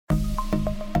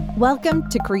Welcome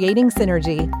to Creating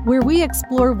Synergy, where we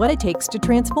explore what it takes to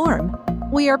transform.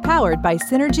 We are powered by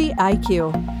Synergy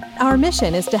IQ. Our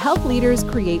mission is to help leaders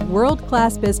create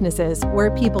world-class businesses where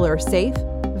people are safe,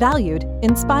 valued,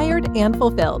 inspired, and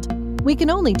fulfilled. We can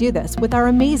only do this with our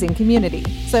amazing community.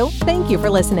 So thank you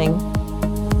for listening.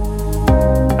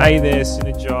 Hey there,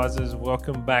 Synergizers.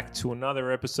 Welcome back to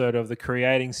another episode of the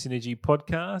Creating Synergy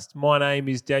podcast. My name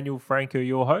is Daniel Franco,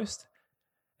 your host.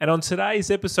 And on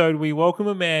today's episode, we welcome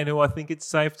a man who I think it's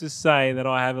safe to say that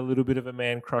I have a little bit of a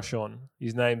man crush on.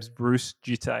 His name's Bruce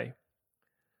Jitte.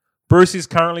 Bruce is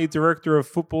currently Director of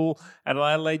Football at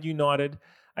Adelaide United,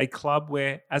 a club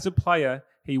where, as a player,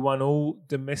 he won all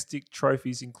domestic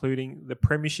trophies, including the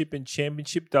Premiership and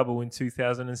Championship double in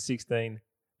 2016.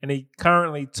 And he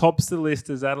currently tops the list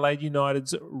as Adelaide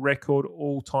United's record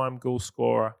all-time goal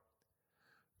scorer.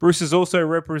 Bruce has also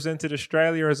represented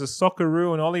Australia as a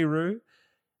Socceroo and Olyroos,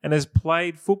 and has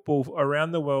played football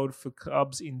around the world for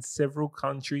clubs in several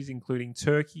countries, including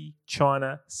Turkey,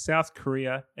 China, South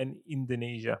Korea, and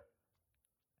Indonesia.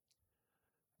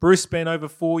 Bruce spent over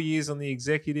 4 years on the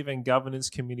Executive and Governance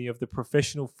Committee of the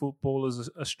Professional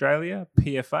Footballers Australia,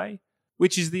 PFA,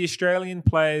 which is the Australian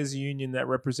Players Union that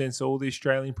represents all the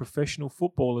Australian professional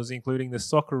footballers, including the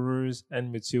Socceroos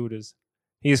and Matildas.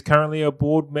 He is currently a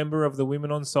board member of the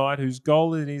Women on Side, whose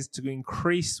goal it is to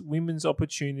increase women's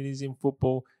opportunities in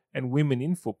football and women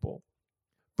in football.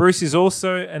 Bruce is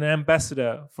also an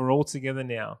ambassador for All Together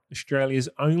Now, Australia's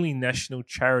only national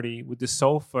charity with the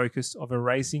sole focus of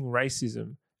erasing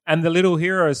racism, and the Little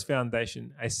Heroes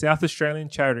Foundation, a South Australian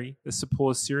charity that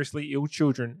supports seriously ill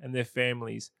children and their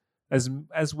families,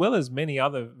 as well as many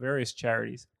other various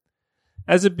charities.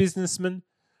 As a businessman,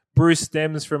 Bruce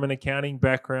stems from an accounting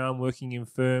background working in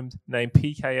firms named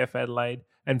PKF Adelaide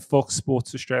and Fox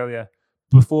Sports Australia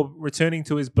before returning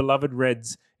to his beloved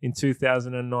Reds in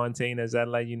 2019 as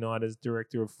Adelaide United's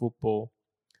Director of Football.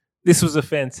 This was a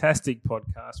fantastic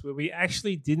podcast where we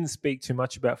actually didn't speak too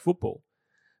much about football,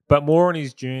 but more on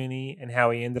his journey and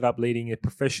how he ended up leading a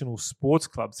professional sports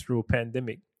club through a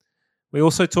pandemic. We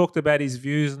also talked about his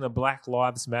views on the Black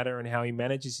Lives Matter and how he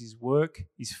manages his work,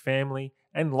 his family,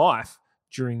 and life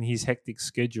during his hectic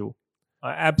schedule.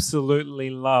 I absolutely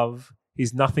love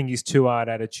his nothing is too hard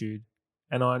attitude,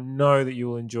 and I know that you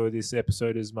will enjoy this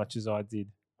episode as much as I did.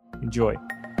 Enjoy.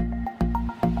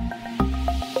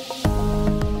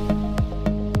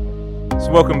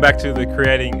 So welcome back to the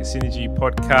Creating Synergy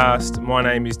podcast. My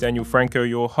name is Daniel Franco,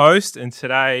 your host, and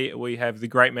today we have the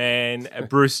great man,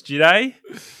 Bruce Jitte.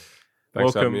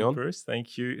 Thanks for having me on. Bruce.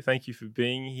 Thank you for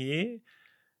being here.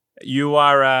 You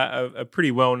are a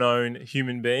pretty well-known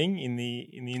human being in the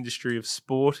industry of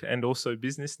sport and also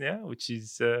business now, which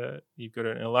is you've got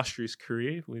an illustrious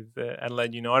career with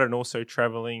Adelaide United and also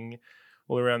travelling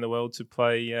all around the world to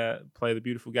play the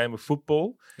beautiful game of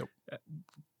football. Yep.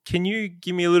 Can you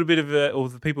give me a little bit of, or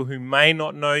the people who may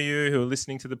not know you, who are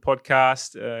listening to the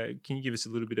podcast, can you give us a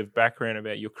little bit of background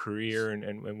about your career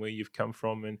and where you've come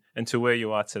from and to where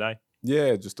you are today?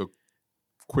 Yeah, just a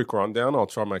quick rundown. I'll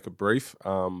try and make it brief.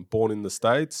 Born in the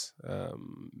States,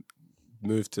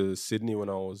 moved to Sydney when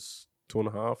I was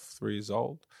 2.5, 3 years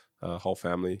old. Whole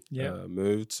family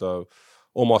moved. So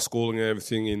all my schooling and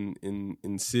everything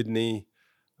in Sydney.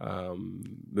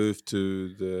 Moved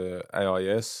to the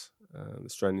AIS, the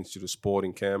Australian Institute of Sport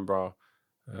in Canberra,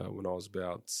 when I was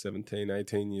about 17,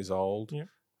 18 years old. Yeah.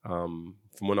 From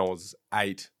when I was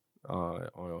 8, I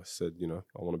said,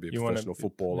 I want to be a professional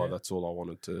footballer. Yeah. That's all I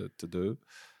wanted to do.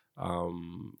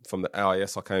 From the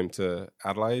AIS, I came to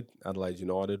Adelaide. Adelaide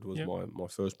United was my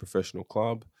first professional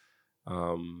club.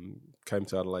 Came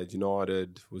to Adelaide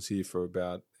United, was here for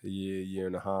about a year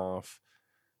and a half.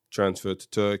 Transferred to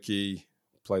Turkey,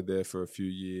 played there for a few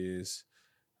years.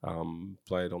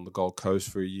 Played on the Gold Coast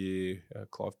for a year.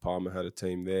 Clive Palmer had a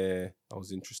team there. That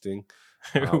was interesting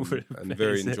and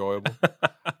very enjoyable.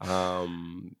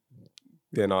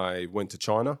 Then I went to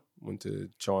China.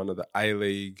 The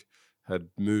A-League had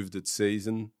moved its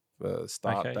season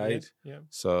start date. Yeah.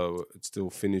 So it still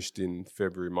finished in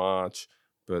February, March,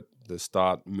 but the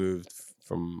start moved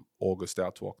from August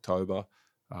out to October.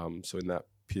 So in that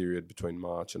period between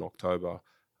March and October,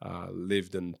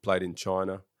 lived and played in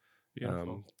China.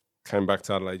 Came back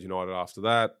to Adelaide United after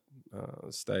that.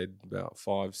 Stayed about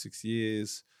 5-6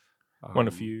 years. Won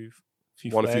a few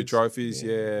trophies.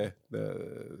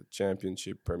 The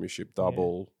Championship, Premiership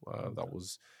double. That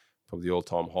was probably the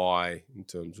all-time high in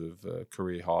terms of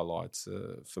career highlights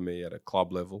for me at a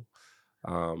club level.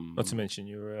 Not to mention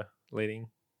you were a leading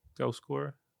goal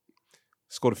scorer.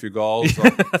 scored a few goals. I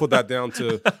put that down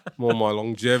to more my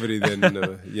longevity than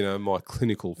my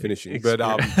clinical finishing. But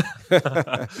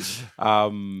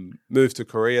moved to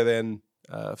Korea then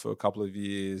for a couple of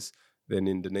years, then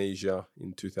Indonesia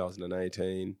in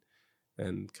 2018,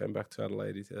 and came back to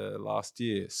Adelaide last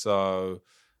year. So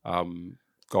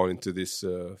got into this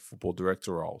football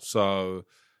director role. So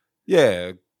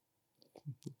yeah,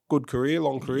 good career,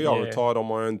 long career. I retired on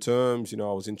my own terms. I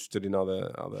was interested in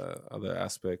other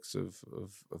aspects of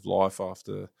life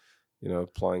after,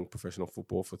 playing professional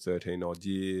football for 13 odd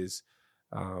years.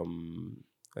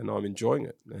 And I'm enjoying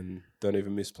it and don't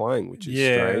even miss playing, which is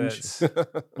strange.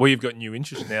 Well, you've got new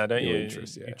interest now, don't you?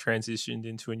 Interest, yeah. You transitioned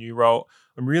into a new role.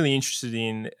 I'm really interested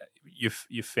in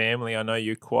your family. I know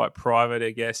you're quite private,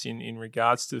 I guess, in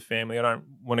regards to the family. I don't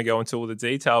want to go into all the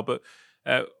detail, but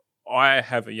I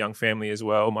have a young family as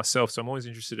well myself, so I'm always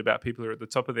interested about people who are at the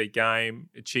top of their game,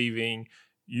 achieving.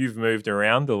 You've moved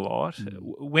around a lot.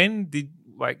 When did,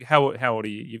 how old are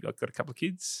you? You've got a couple of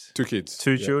kids? 2 kids.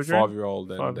 2 children?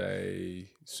 5-year-old and a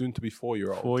soon-to-be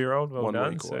 4-year-old. 4-year-old, well 1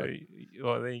 done. week So, away.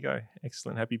 there you go.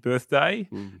 Excellent. Happy birthday.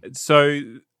 So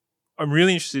I'm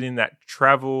really interested in that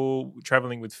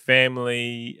traveling with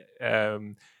family,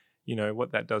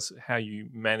 what that does, how you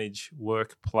manage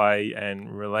work, play,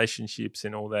 and relationships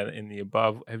and all that in the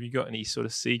above. Have you got any sort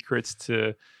of secrets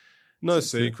to... No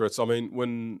secrets. I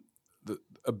mean,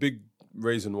 a big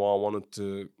reason why I wanted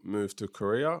to move to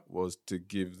Korea was to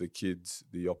give the kids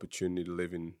the opportunity to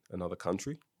live in another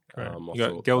country. You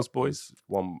got girls, boys?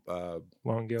 One girl.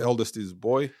 Eldest is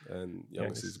boy and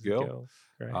youngest is girl.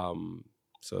 Great.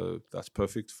 So that's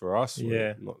perfect for us.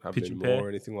 Yeah. We're not having Pigeon any more pair. or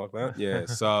anything like that. Yeah.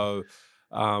 So,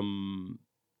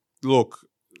 look,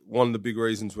 one of the big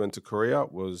reasons we went to Korea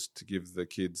was to give the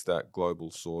kids that global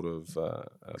sort of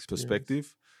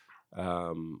perspective.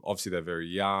 Obviously, they're very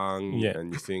young,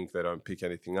 and you think they don't pick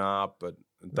anything up, but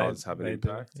it does have an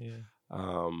impact.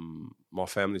 My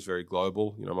family's very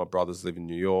global. My brothers live in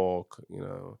New York.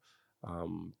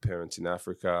 Parents in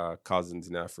Africa, cousins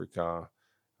in Africa,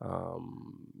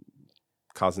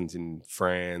 cousins in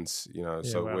France.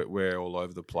 So we're all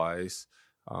over the place,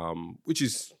 which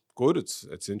is good.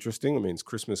 It's interesting. I mean,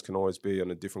 Christmas can always be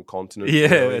on a different continent.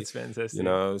 Yeah, really, that's fantastic.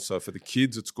 So for the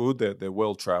kids, it's good. They're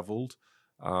well traveled.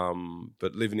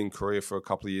 But living in Korea for a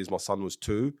couple of years, my son was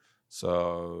 2,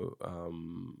 so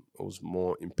it was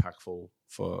more impactful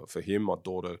for him. My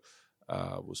daughter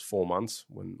was 4 months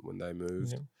when they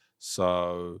moved.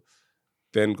 So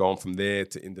then going from there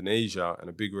to Indonesia, and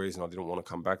a big reason I didn't want to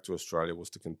come back to Australia was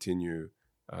to continue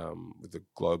with the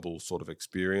global sort of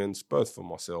experience, both for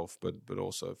myself but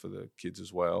also for the kids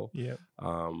as well.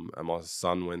 And my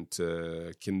son went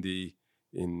to Kindy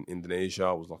in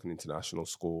Indonesia. It was like an international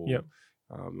school.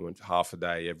 We went half a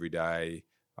day every day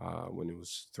when he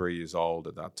was 3 years old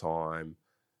at that time.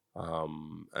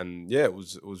 And it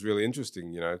was really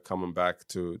interesting, coming back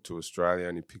to Australia,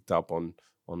 and he picked up on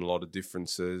a lot of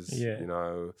differences. He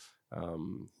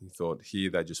thought here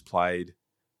they just played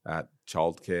at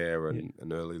childcare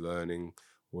and early learning,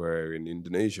 where in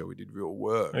Indonesia we did real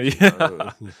work.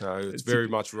 It's very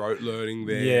much rote learning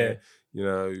there.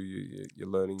 You're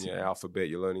learning your alphabet,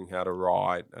 you're learning how to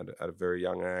write at a very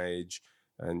young age.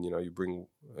 And, you bring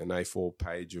an A4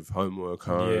 page of homework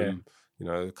home,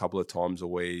 a couple of times a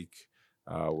week,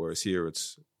 whereas here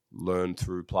it's learn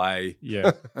through play.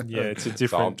 It's a different...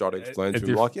 So I'm trying to explain to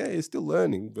him, you're still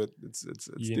learning, but it's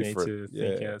you different. You need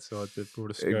to think outside the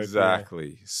broader scope.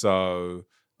 Exactly. So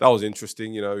that was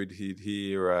interesting. He'd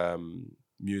hear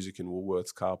music in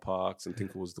Woolworths car parks and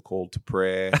think it was the call to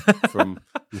prayer from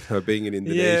being in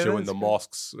Indonesia when the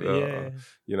mosques are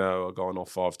going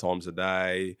off 5 times a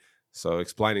day. So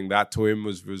explaining that to him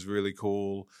was really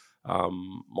cool.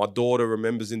 My daughter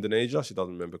remembers Indonesia. She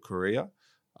doesn't remember Korea.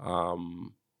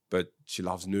 But she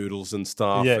loves noodles and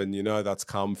stuff. And, that's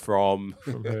come from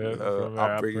her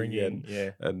upbringing.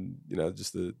 And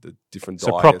just the different diets.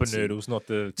 So proper noodles, not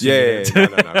the...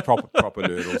 No. Proper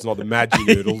noodles, not the Maggi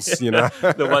noodles,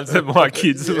 The ones that my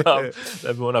kids love.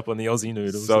 They're born up on the Aussie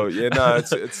noodles. So,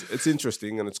 it's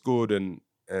interesting and it's good. And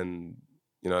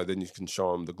then you can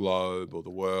show them the globe or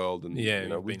the world, and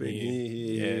we've been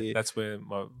here. That's where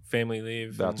my family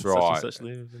live. That's and right. Such and such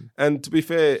live. And to be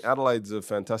fair, Adelaide's a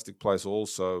fantastic place.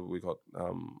 Also, we got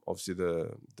obviously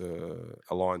the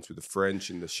alliance with the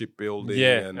French in the shipbuilding,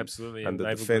 absolutely, and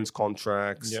the defence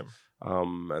contracts.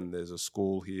 And there's a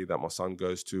school here that my son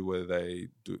goes to where they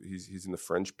do. He's in the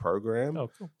French program. Oh,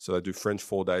 cool. So they do French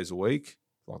 4 days a week.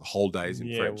 like the whole days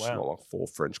in French, wow. not like 4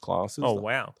 French classes. Oh, like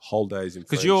wow. Whole days in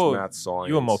French, Because math, science.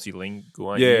 you were multilingual,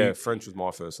 aren't Yeah, you? French was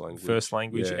my first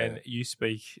language. Yeah. And you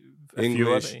speak a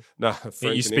English. few No, other... French you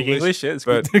and speak English? Yeah, it's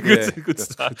but, good. yeah, good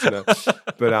that's start. good to know.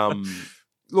 But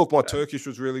look, my Turkish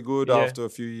was really good Yeah. after a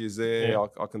few years there. Yeah.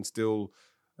 I can still...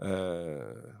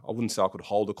 I wouldn't say I could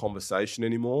hold a conversation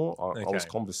anymore. I was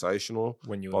conversational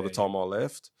when you by the time I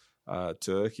left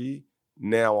Turkey.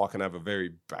 Now I can have a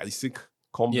very basic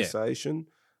conversation.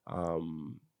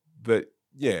 But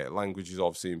yeah, language is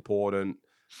obviously important.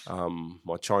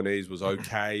 My Chinese was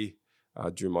okay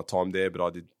during my time there, but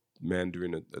I did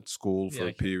Mandarin at school for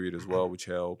a period as well, which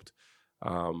helped.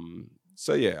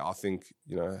 So yeah, I think,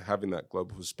 having that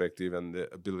global perspective and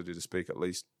the ability to speak at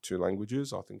least 2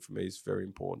 languages, I think for me is very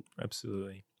important.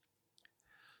 Absolutely.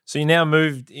 So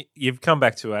you've come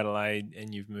back to Adelaide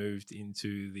and you've moved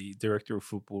into the director of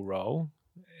football role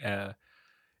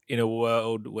in a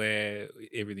world where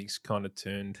everything's kind of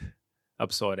turned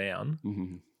upside down.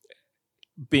 Mm-hmm.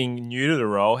 Being new to the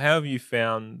role, how have you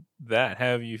found that?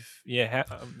 How have you?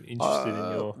 I'm interested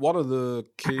in your. One of the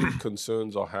key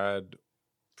concerns I had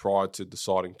prior to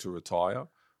deciding to retire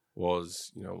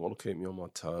was, what'll keep me on my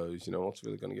toes? What's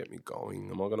really going to get me going?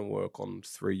 Am I going to work on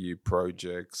 3-year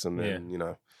projects and then,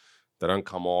 they don't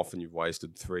come off and you've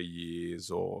wasted 3 years?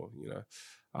 Or,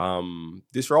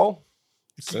 this role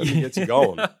certainly gets you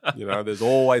going. There's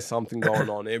always something going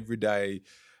on every day.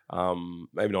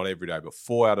 Maybe not every day, but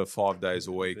 4 out of 5 days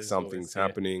a week, something's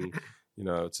happening.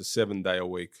 It's a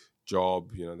 7-day-a-week job.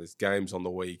 There's games on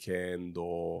the weekend,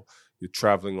 or you're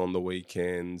traveling on the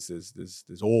weekends.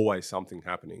 There's always something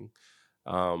happening.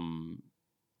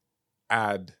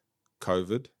 Add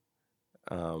COVID.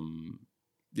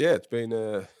 It's been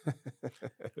a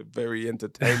very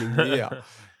entertaining year.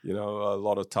 A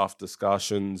lot of tough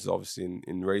discussions, obviously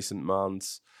in recent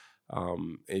months.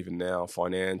 Even now,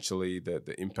 financially,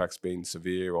 the impact's been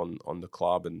severe on the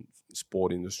club and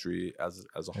sport industry as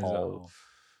a whole.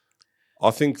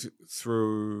 I think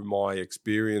through my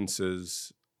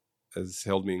experiences has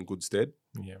held me in good stead.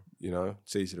 Yeah.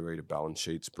 It's easy to read a balance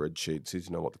sheet, spreadsheet. It's easy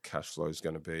to know what the cash flow is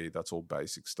going to be. That's all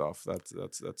basic stuff.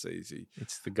 That's easy.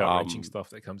 It's the gut-wrenching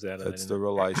stuff that comes out of it. It's the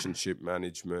relationship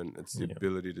management. It's the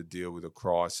ability to deal with a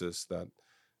crisis that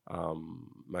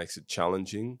makes it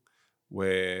challenging.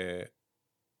 Where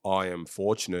I am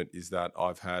fortunate is that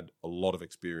I've had a lot of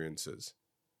experiences.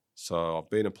 So I've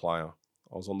been a player.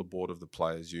 I was on the board of the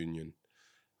Players Union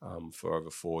for over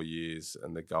 4 years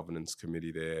and the governance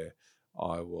committee there.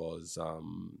 I was,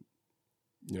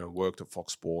 worked at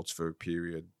Fox Sports for a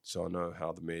period, so I know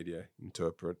how the media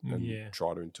interpret and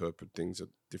try to interpret things at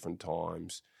different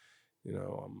times.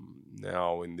 I'm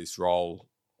now in this role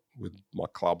with my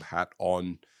club hat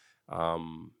on,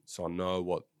 so I know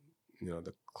what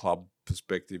the club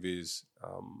perspective is,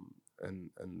 and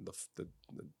the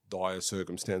dire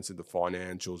circumstances, the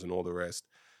financials and all the rest.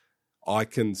 I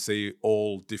can see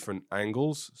all different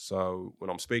angles. So when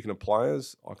I'm speaking to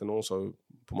players, I can also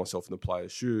put myself in the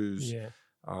player's shoes. Yeah.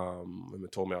 When we're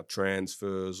talking about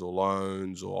transfers or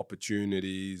loans or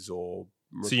opportunities or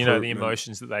so the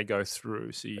emotions that they go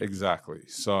through. So exactly.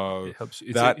 So it helps,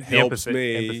 that helps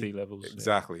me empathy levels.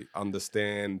 Exactly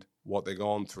understand what they're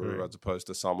going through, as opposed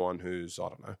to someone who's, I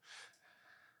don't know,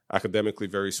 academically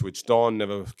very switched on,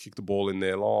 never kicked the ball in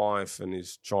their life, and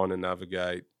is trying to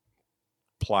navigate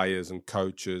players and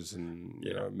coaches and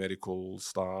medical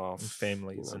staff, and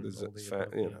families,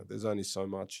 there's only so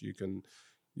much you can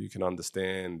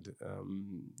understand.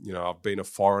 I've been a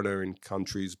foreigner in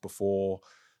countries before,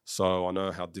 so I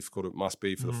know how difficult it must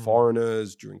be for the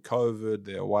foreigners during COVID.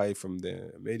 They're away from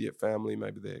their immediate family,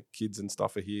 maybe their kids and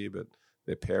stuff are here, but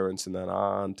their parents and that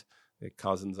aren't, their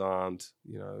cousins aren't,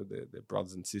 their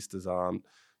brothers and sisters aren't.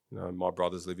 My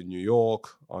brothers live in New York.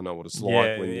 I know what it's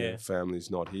like when your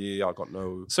family's not here. I got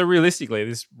no. So realistically,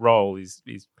 this role is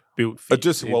built for it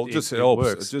just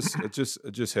helps.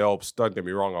 It just helps. Don't get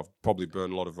me wrong. I've probably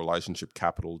burned a lot of relationship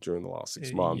capital during the last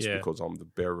 6 months because I'm the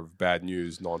bearer of bad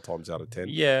news 9 times out of 10.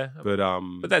 Yeah,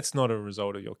 but that's not a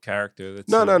result of your character. That's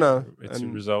no. It's a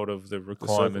result of the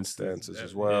requirements, the circumstances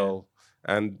as well.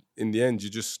 Yeah. And in the end, you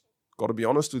just got to be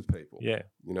honest with people. Yeah.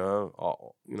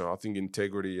 I think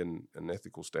integrity and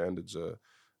ethical standards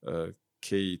are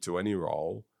key to any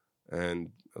role. And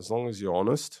as long as you're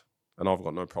honest, and I've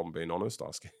got no problem being honest,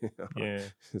 ask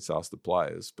the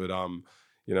players. But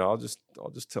I'll just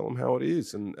tell them how it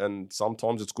is. And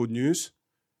sometimes it's good news.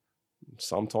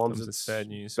 Sometimes it's bad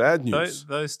news. Bad news.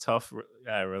 Those tough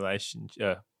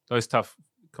those tough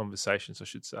conversations, I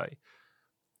should say.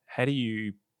 How do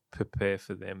you prepare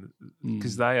for them?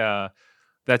 Because they are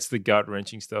that's the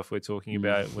gut-wrenching stuff we're talking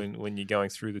about when you're going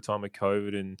through the time of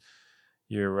COVID and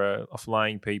you're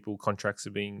offlaying people, contracts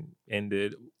are being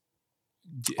ended.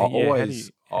 I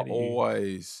always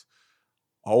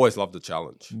love the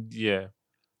challenge. Yeah.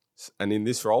 And in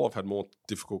this role, I've had more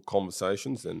difficult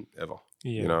conversations than ever.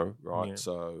 Yeah. You know, right? Yeah.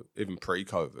 So even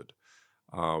pre-COVID,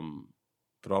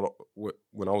 but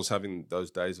when I was having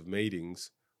those days of meetings,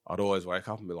 I'd always wake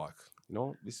up and be like, you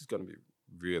know, this is going to be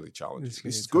really challenging.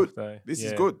 This is good. This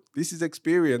is good. This is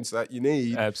experience that you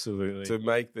need absolutely to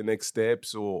make the next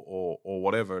steps or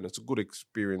whatever, and it's a good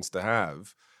experience to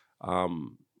have.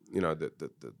 You know,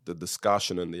 the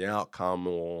discussion and the outcome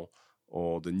or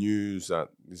the news that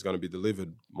is going to be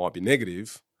delivered might be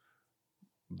negative,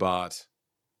 but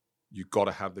you've got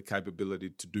to have the capability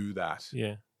to do that.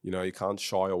 Yeah. You know, you can't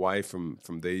shy away from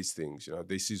these things. You know,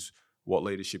 this is what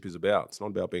leadership is about. It's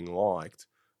not about being liked.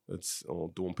 It's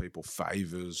doing people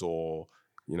favors or,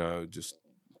 you know, just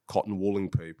cotton wooling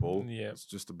people. Yeah. It's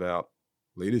just about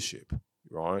leadership,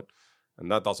 right? And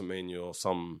that doesn't mean you're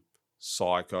some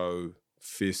psycho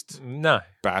fist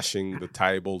bashing the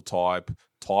table type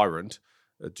tyrant.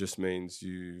 It just means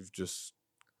you've just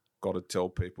got to tell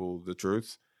people the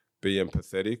truth, be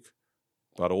empathetic,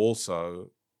 but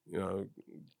also, you know,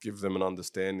 give them an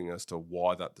understanding as to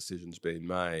why that decision's been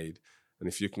made. And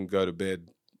if you can go to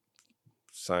bed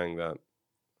saying that,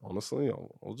 honestly,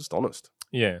 I'm just honest.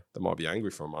 Yeah. They might be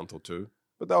angry for a month or two,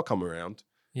 but they'll come around.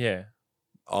 Yeah.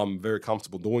 I'm very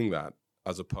comfortable doing that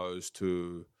as opposed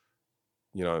to,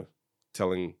 you know,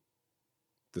 telling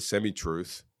the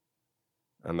semi-truth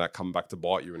and that come back to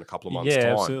bite you in a couple of months' time.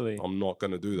 Absolutely. I'm not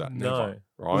going to do that. No. Never.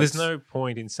 Right? Well, there's no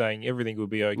point in saying everything will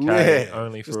be okay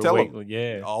only for a week.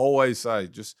 Yeah. I always say,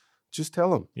 just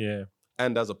tell them. Yeah.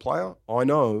 And as a player, I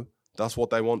know that's what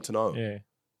they want to know. Yeah.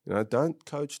 You know, don't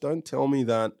tell me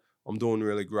that I'm doing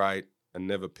really great and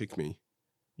never pick me.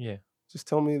 Yeah. Just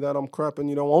tell me that I'm crap and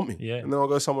you don't want me. Yeah. And then I'll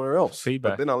go somewhere else.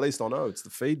 Feedback. But then at least I know it's the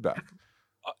feedback.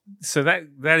 So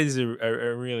that is a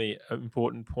really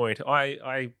important point.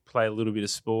 I play a little bit of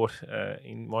sport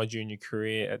in my junior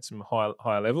career at some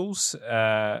higher levels.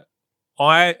 I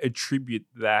attribute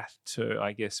that to,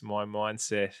 I guess, my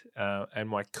mindset and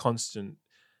my constant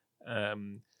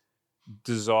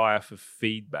desire for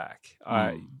feedback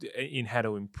in how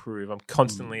to improve. I'm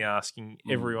constantly asking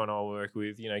everyone I work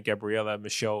with, you know, Gabriella,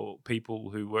 Michelle, people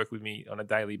who work with me on a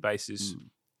daily basis,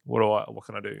 what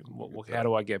can I do? How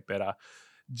do I get better?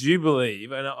 Do you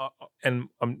believe, and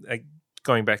I'm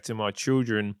going back to my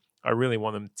children, I really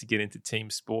want them to get into team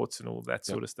sports and all that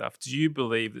sort of stuff. Do you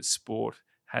believe that sport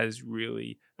has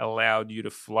really allowed you to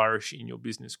flourish in your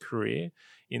business career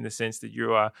in the sense that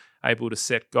you are able to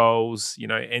set goals, you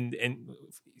know, and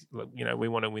you know, we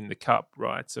want to win the cup,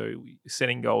 right? So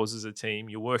setting goals as a team,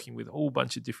 you're working with a whole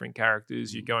bunch of different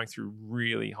characters, you're going through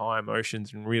really high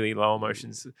emotions and really low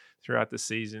emotions throughout the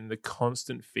season, the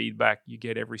constant feedback you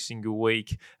get every single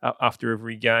week after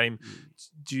every game.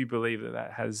 Do you believe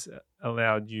that has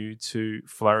allowed you to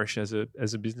flourish as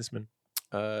a businessman?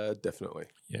 Definitely.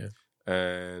 Yeah.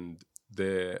 And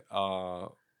there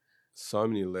are so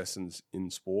many lessons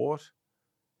in sport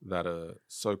that are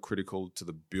so critical to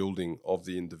the building of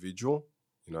the individual.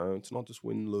 You know, it's not just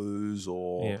win, lose,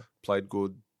 or played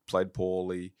good, played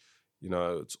poorly. You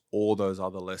know, it's all those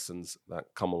other lessons that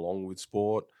come along with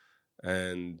sport.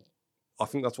 And I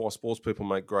think that's why sports people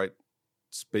make great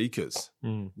speakers,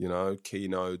 you know,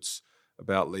 keynotes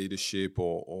about leadership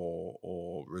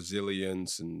or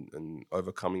resilience and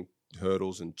overcoming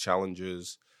hurdles and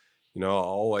challenges. You know,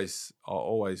 I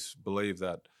always believe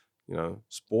that, you know,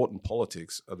 sport and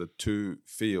politics are the two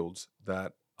fields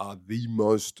that are the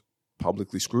most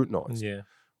publicly scrutinized. Yeah.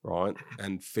 Right?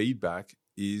 And feedback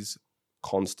is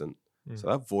constant. So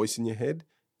that voice in your head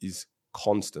is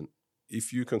constant.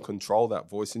 If you can control that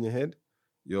voice in your head,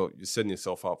 you're setting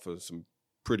yourself up for some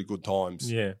pretty good times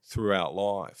throughout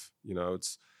life. You know,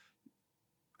 it's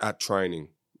at training.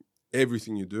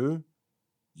 Everything you do,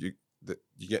 you're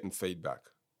getting feedback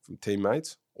from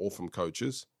teammates or from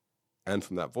coaches and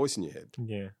from that voice in your head.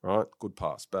 Yeah. Right? Good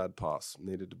pass, bad pass.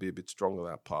 Needed to be a bit stronger,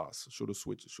 that pass. Should have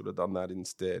switched. Should have done that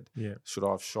instead. Yeah. Should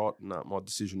I have shot? No, my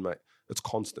decision, mate. It's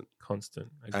constant. Constant.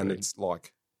 Agreed. And it's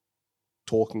like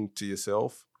talking to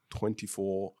yourself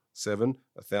 24/7,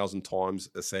 1,000 times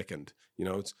a second. You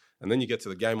know, and then you get to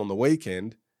the game on the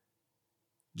weekend,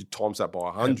 you times that by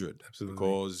 100. Absolutely.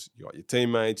 Because you got your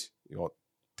teammates, you got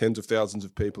tens of thousands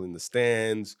of people in the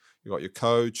stands, you got your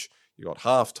coach, you got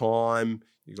halftime,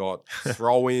 you got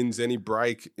throw-ins, any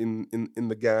break in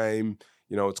the game.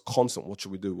 You know, it's constant. What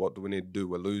should we do? What do we need to do?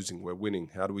 We're losing, we're winning.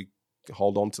 How do we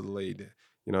hold on to the lead?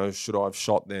 You know, should I have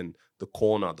shot then? The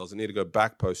corner, does it need to go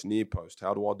back post, near post?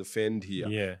 How do I defend here?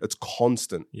 Yeah. It's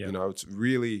constant. Yeah. You know, it's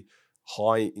really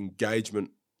high engagement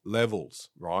levels,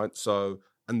 right? So,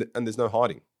 and there's no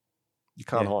hiding. You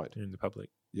can't hide. You're in the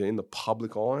public. You're in the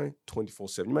public eye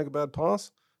 24/7. You make a bad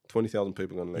pass, 20,000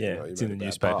 people are going to let you know. It's you in the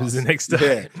made a bad newspapers pass. the next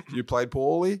day. Yeah, you played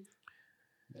poorly.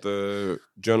 The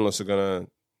journalists are going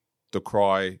to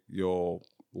decry your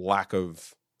lack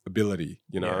of ability.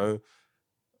 You know.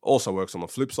 Also works on the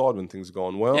flip side when things are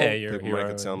going well. Yeah, people make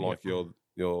it sound like you're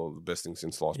the best thing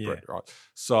since sliced bread, right?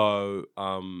 So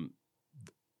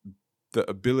the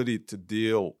ability to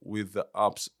deal with the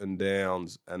ups and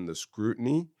downs and the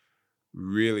scrutiny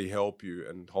really help you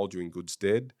and hold you in good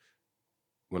stead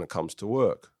when it comes to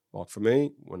work. Like for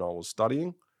me, when I was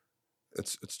studying,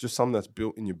 it's just something that's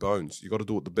built in your bones. You got to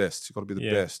do it the best. You got to be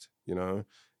the best. You know,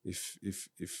 if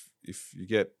you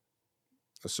get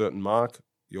a certain mark,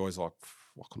 you're always like,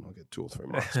 why couldn't I get 2 or 3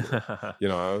 marks more? You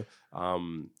know,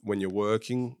 when you're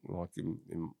working, like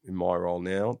in my role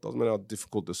now, it doesn't matter how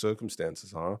difficult the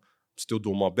circumstances are. I'm still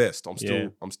doing my best.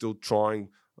 I'm still trying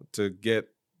to get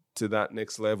to that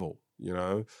next level. You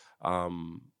know,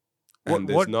 and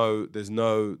there's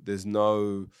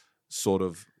no sort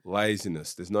of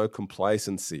laziness. There's no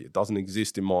complacency. It doesn't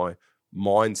exist in my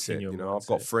mindset. You know, I've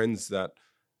got friends that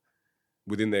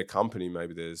within their company,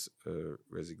 maybe there's a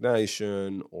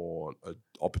resignation or an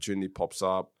opportunity pops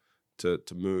up to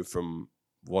move from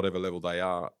whatever level they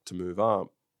are to move up.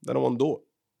 They don't want to do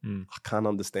it. I can't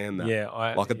understand that.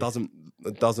 Yeah,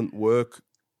 it doesn't work.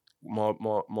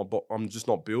 I'm just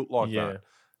not built like that.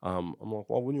 I'm like,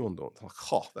 why wouldn't you want to do it? They're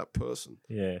like, that person.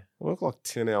 Yeah, I work like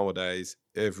 10-hour days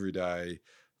every day,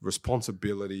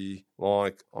 responsibility.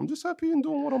 Like, I'm just happy in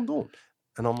doing what I'm doing.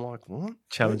 And I'm like, what?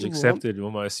 Challenge accepted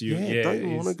almost. Don't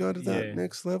you want to go to that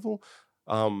next level?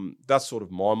 That's sort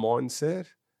of my mindset.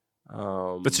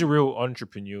 But it's a real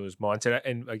entrepreneur's mindset.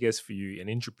 And I guess for you, an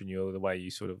entrepreneur, the way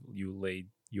you lead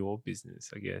your business,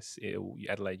 I guess,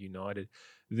 Adelaide United.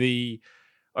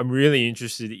 I'm really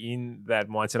interested in that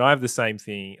mindset. I have the same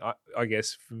thing. I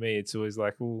guess for me, it's always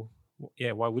like, well,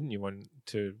 yeah, why wouldn't you want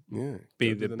to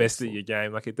be the best at your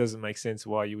game? Like, it doesn't make sense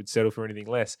why you would settle for anything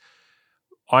less.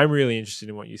 I'm really interested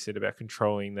in what you said about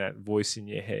controlling that voice in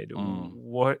your head.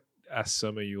 What are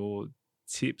some of your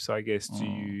tips, I guess? Do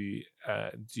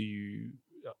you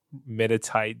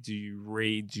meditate? Do you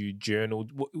read? Do you journal?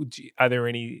 Are there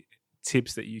any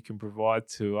tips that you can provide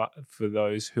for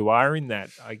those who are in that,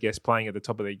 I guess, playing at the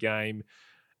top of their game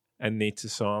and need to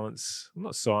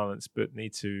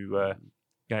need to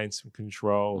gain some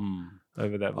control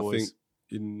over that voice?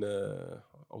 I think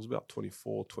I was about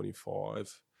 24,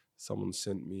 25. Someone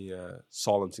sent me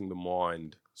Silencing the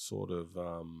Mind sort of,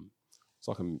 it's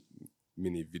like a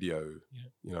mini video,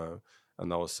 you know,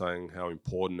 and they were saying how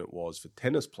important it was for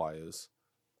tennis players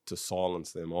to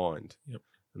silence their mind. Yep.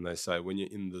 And they say when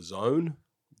you're in the zone,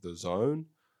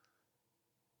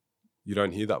 you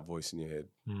don't hear that voice in your head.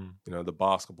 You know, the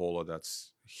basketballer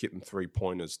that's hitting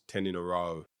 3-pointers 10 in a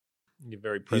row, you're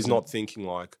very present. He's not thinking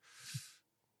like,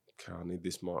 okay, I need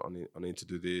this, I need to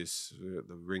do this,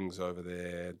 the ring's over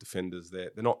there, defender's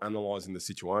there. They're not analysing the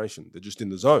situation. They're just in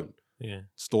the zone. Yeah.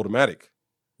 It's automatic.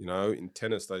 You know, in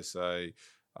tennis they say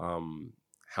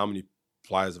how many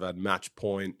players have had match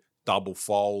point, double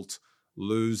fault,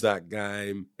 lose that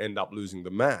game, end up losing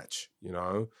the match. You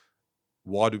know,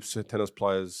 why do tennis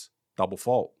players double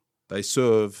fault? They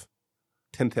serve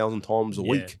 10,000 times a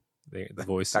week. The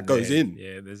voice that goes in.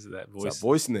 Yeah, there's that voice. That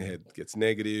voice in the head gets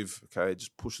negative. Okay,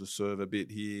 just push the serve a bit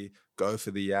here. Go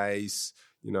for the ace.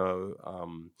 You know,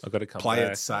 I've got to play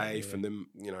back, it safe, and then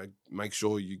make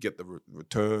sure you get the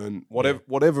return.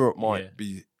 Whatever it might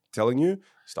be telling you,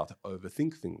 start to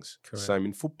overthink things. Correct. Same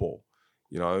in football.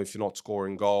 You know, if you're not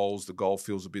scoring goals, the goal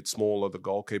feels a bit smaller, the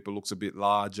goalkeeper looks a bit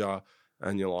larger,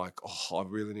 and you're like, I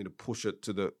really need to push it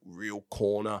to the real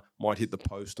corner, might hit the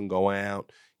post and go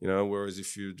out, you know, whereas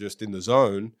if you're just in the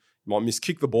zone, you might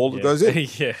miskick the ball that goes in.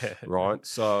 Right?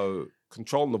 So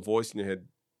controlling the voice in your head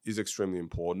is extremely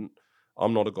important.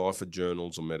 I'm not a guy for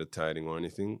journals or meditating or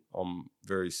anything. I'm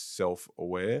very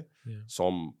self-aware. Yeah. So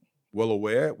I'm well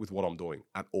aware with what I'm doing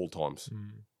at all times.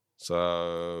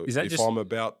 So if I'm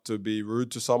about to be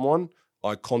rude to someone,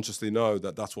 I consciously know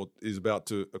that that's what is about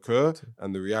to occur,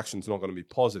 and the reaction's not going to be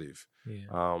positive.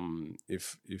 Yeah.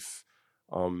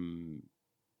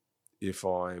 If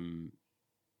I'm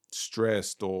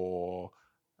stressed or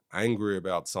angry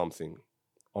about something,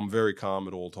 I'm very calm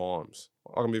at all times.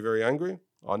 I can be very angry.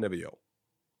 I never yell.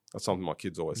 That's something my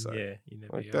kids always say. Yeah, you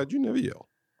never yell. Dad, you never yell.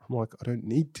 I'm like, I don't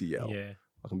need to yell. Yeah.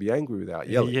 I can be angry without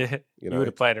yelling. Yeah, you would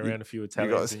have played around a few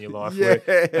Italians guys- in your life. Yeah.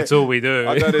 Where that's all we do.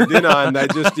 I go to dinner and they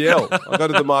just yell. I go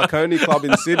to the Marconi Club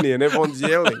in Sydney and everyone's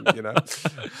yelling,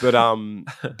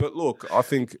 But look, I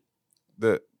think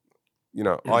that,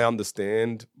 I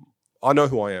understand. I know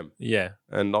who I am. Yeah.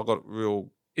 And I've got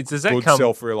real Does that good come?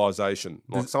 self-realization.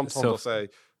 Like sometimes I self- say,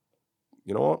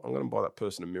 you know what, I'm going to buy that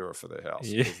person a mirror for their house.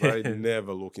 Yeah. Because they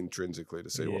never look intrinsically to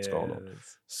see what's going on.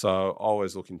 that's- So I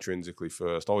always look intrinsically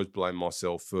first. I always blame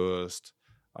myself first.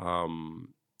 And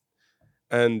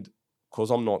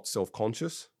because I'm not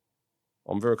self-conscious,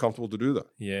 I'm very comfortable to do that.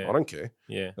 Yeah. I don't care.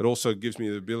 Yeah. It also gives me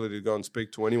the ability to go and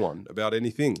speak to anyone about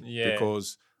anything. Yeah.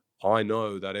 Because I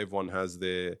know that everyone has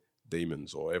their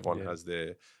demons, or everyone has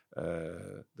their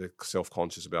they're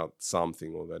self-conscious about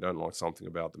something, or they don't like something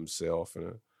about themselves.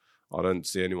 And I don't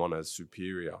see anyone as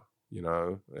superior.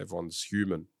 Everyone's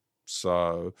human.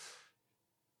 So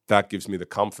that gives me the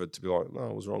comfort to be like, no,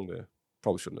 I was wrong there.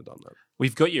 Probably shouldn't have done that.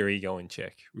 We've got your ego in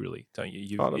check, really, don't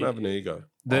you? I don't have an ego.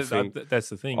 That's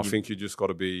the thing. I think you just got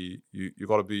to be you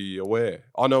got to be aware.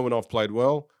 I know when I've played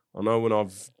well. I know when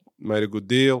I've made a good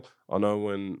deal. I know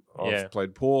when I've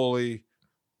played poorly.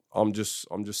 I'm just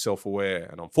self-aware,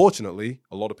 and unfortunately,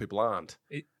 a lot of people aren't.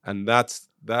 And that's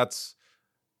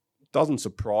doesn't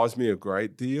surprise me a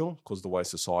great deal, because the way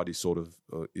society sort of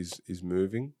is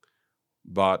moving,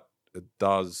 but it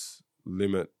does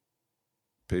limit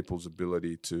people's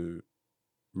ability to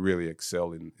really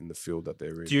excel in the field that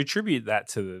they're in. Do you attribute that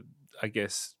to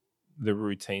the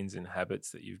routines and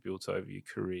habits that you've built over your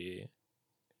career?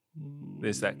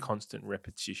 There's that constant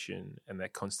repetition and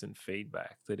that constant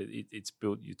feedback that it's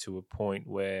built you to a point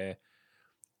where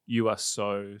you are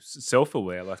so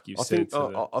self-aware, like you've said.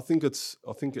 I think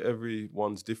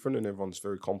everyone's different, and everyone's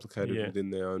very complicated within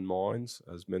their own minds,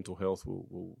 as mental health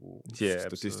will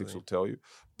statistics absolutely. will tell you.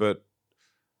 But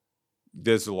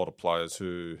there's a lot of players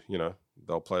who,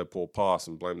 they'll play a poor pass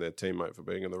and blame their teammate for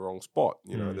being in the wrong spot.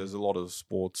 There's a lot of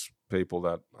sports people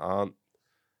that aren't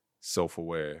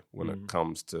self-aware when it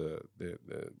comes to their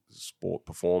sport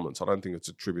performance. I don't think it's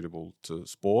attributable to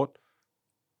sport.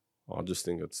 I just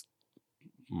think it's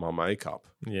my makeup,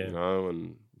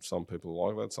 and some people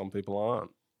like that, some people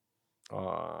aren't.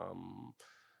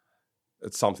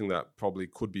 It's something that probably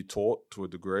could be taught to a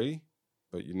degree,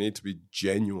 but you need to be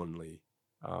genuinely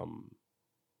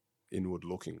inward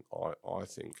looking, I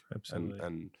think. Absolutely.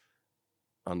 And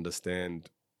understand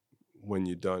when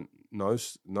you don't know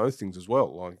things as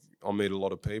well. Like, I meet a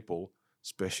lot of people,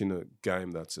 especially in a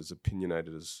game that's as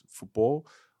opinionated as football,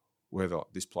 where they're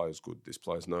like, this player's good, this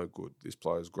player's no good, this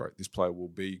player's great, this player will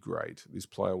be great, this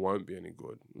player won't be any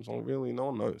good. It's like, really, no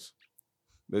one knows.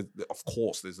 Of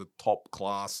course, there's a top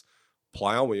class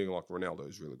player where you're like, Ronaldo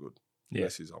is really good. Yeah.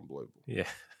 Messi's unbelievable. Yeah.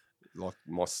 Like,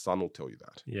 my son will tell you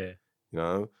that. Yeah.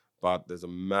 But there's a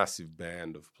massive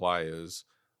band of players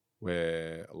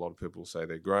where a lot of people say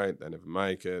they're great, they never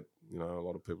make it. A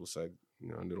lot of people say,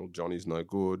 little Johnny's no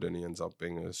good, and he ends up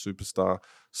being a superstar.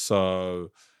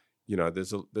 So,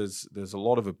 there's a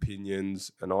lot of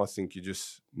opinions, and I think you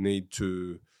just need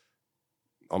to.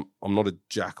 I'm not a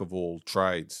jack of all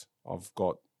trades. I've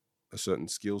got a certain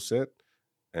skill set,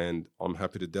 and I'm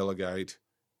happy to delegate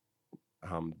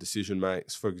decision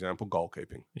makes. For example,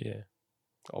 goalkeeping. Yeah.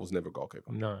 I was never a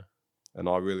goalkeeper. No. And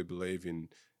I really believe in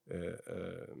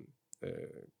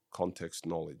context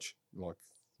knowledge, like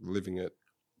living it,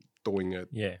 doing it.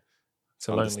 Yeah. It's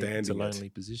a lonely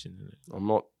position, isn't it? I'm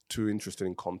not too interested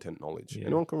in content knowledge. Yeah.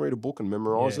 Anyone can read a book and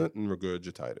memorize it and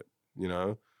regurgitate it.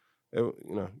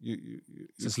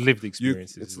 It's just lived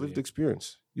experience. It's lived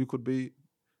experience. You could be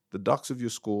the Ducks of your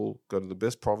school, go to the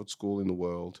best private school in the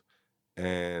world,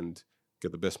 and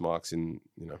get the best marks in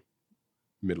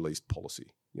Middle East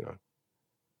policy. You've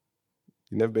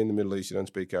never been in the Middle East. You don't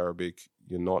speak Arabic.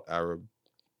 You're not Arab.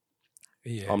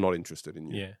 Yeah. I'm not interested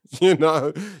in you.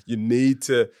 Yeah. You need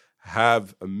to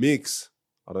have a mix.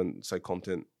 I don't say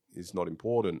content is not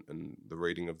important, and the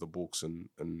reading of the books and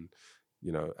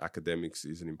academics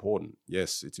isn't important.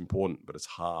 Yes, it's important, but it's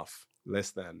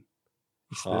less than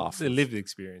half. The lived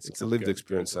experience. It's the lived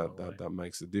experience that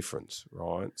makes the difference,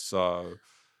 right? So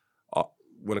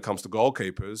when it comes to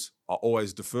goalkeepers, I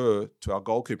always defer to our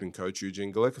goalkeeping coach,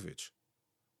 Eugene Galekovic.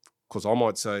 Because I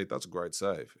might say, that's a great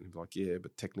save. And he'd be like, yeah,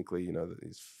 but technically,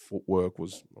 his footwork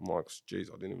was, I'm like, geez,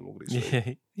 I didn't even look at his feet.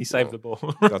 Yeah, he saved the ball.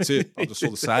 That's it. I just saw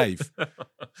the save.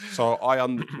 So I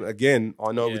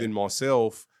know within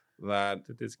myself that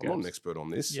I'm not an expert on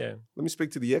this. Yeah. Let me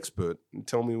speak to the expert and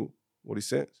tell me what he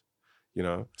says.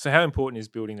 So how important is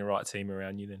building the right team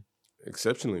around you then?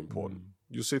 Exceptionally important.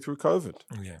 You'll see through COVID.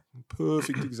 Yeah.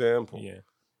 Perfect example. Yeah.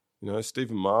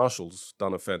 Stephen Marshall's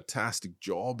done a fantastic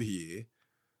job here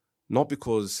not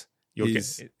because You're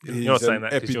not saying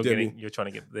that because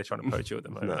they're trying to poach you at the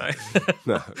moment.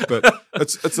 No, but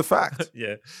it's a fact.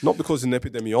 Yeah. Not because an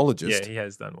epidemiologist. Yeah, he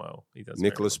has done well. He does.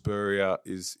 Nicola Spurrier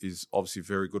is obviously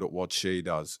very good at what she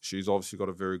does. She's obviously got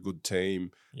a very good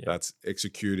team that's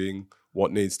executing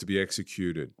what needs to be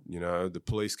executed. You know, the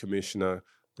police commissioner,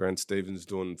 Grant Stevens,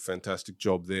 doing a fantastic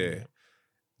job there. Yeah.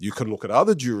 You can look at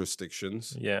other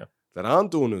jurisdictions that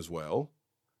aren't doing as well,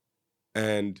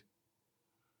 and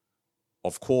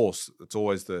of course, it's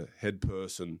always the head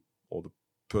person or the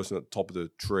person at the top of the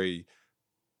tree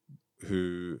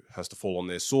who has to fall on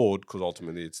their sword because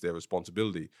ultimately it's their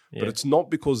responsibility. Yeah. But it's not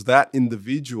because that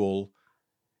individual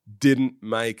didn't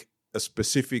make a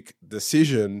specific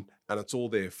decision and it's all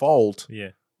their fault.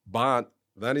 Yeah. But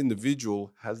that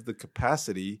individual has the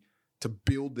capacity to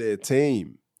build their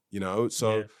team, you know?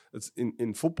 So it's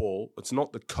in football, it's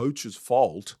not the coach's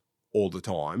fault all the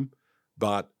time.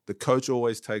 But the coach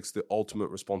always takes the ultimate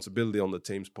responsibility on the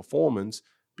team's performance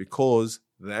because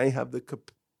they have the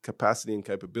capacity and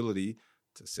capability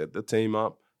to set the team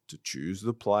up, to choose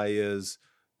the players,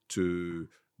 to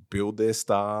build their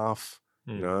staff.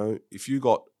 You know, if you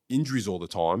got injuries all the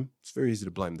time, it's very easy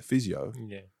to blame the physio.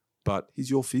 Yeah. But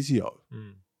he's your physio.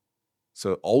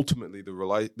 So ultimately,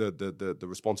 the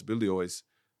responsibility always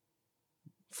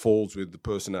falls with the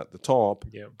person at the top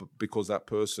because that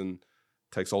person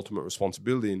takes ultimate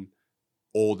responsibility in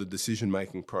all the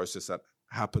decision-making process that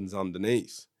happens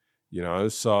underneath, you know?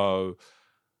 So,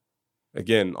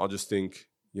 again, I just think,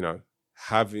 you know,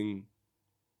 having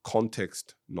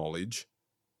context knowledge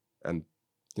and,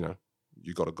 you know,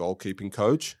 you got a goalkeeping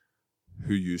coach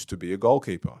who used to be a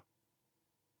goalkeeper,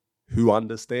 who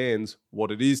understands what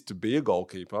it is to be a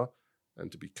goalkeeper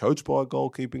and to be coached by a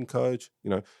goalkeeping coach.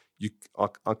 You know,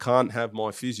 I can't have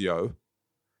my physio.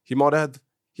 He might have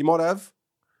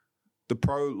the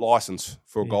pro license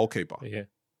for a goalkeeper. Yeah.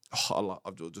 I'm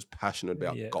just passionate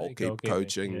about goalkeeper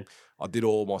coaching. Yeah. I did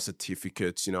all my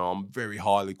certificates. You know, I'm very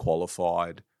highly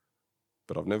qualified,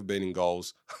 but I've never been in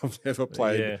goals. I've never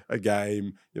played a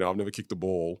game. You know, I've never kicked a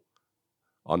ball.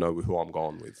 I know who I'm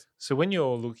going with. So when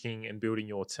you're looking and building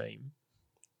your team,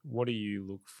 what do you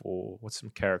look for? What's some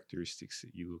characteristics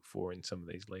that you look for in some of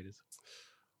these leaders?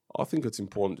 I think it's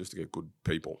important just to get good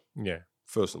people. Yeah.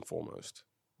 First and foremost.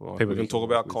 Right? We can talk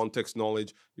about context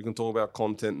knowledge. You can talk about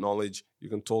content knowledge. You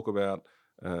can talk about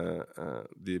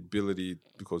the ability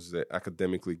because they're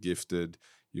academically gifted.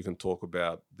 You can talk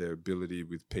about their ability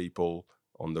with people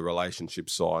on the relationship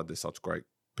side. They're such great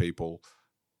people.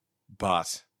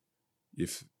 But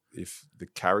if the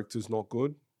character's not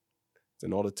good, they're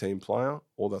not a team player,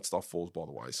 all that stuff falls by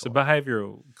the wayside. So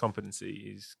behavioural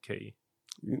competency is key.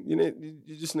 You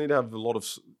just need to have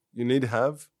you need to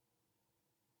have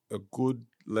a good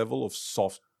level of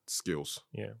soft skills.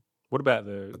 Yeah. What about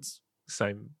the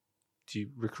same? Do you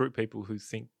recruit people who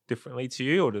think differently to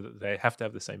you, or do they have to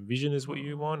have the same vision as what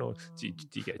you want, or do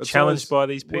you get challenged by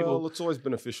these people? Well, it's always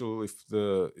beneficial if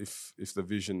the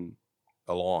vision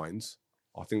aligns.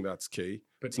 I think that's key.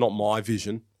 But it's not my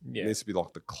vision. Yeah. It needs to be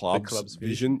like the club's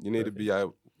vision. You need to be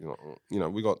able, you know,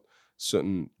 we got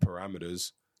certain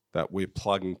parameters that we're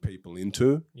plugging people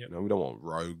into. Yep. You know, we don't want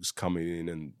rogues coming in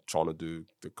and trying to do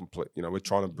the complete. You know, we're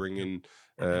trying to bring in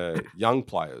young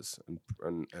players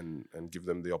and give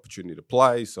them the opportunity to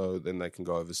play, so then they can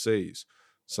go overseas.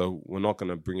 So we're not going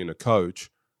to bring in a coach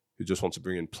who just wants to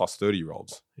bring in plus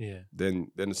 30-year-olds. Yeah.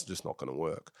 Then it's just not going to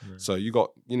work. No. So you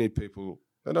need people.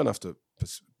 They don't have to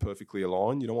perfectly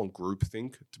align. You don't want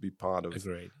groupthink to be part of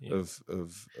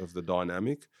of the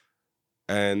dynamic.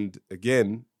 And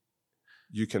again,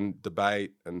 you can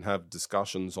debate and have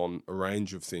discussions on a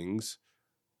range of things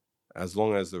as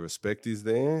long as the respect is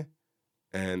there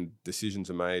and decisions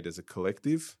are made as a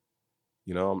collective.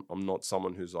 You know, I'm not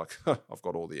someone who's like, I've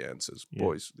got all the answers. Yeah.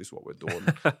 Boys, this is what we're doing.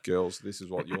 Girls, this is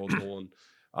what you're doing.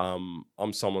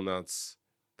 I'm someone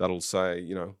that'll say,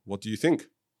 you know, what do you think?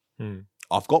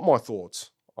 I've got my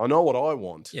thoughts. I know what I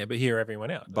want. Yeah, but hear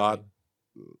everyone out. But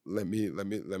let me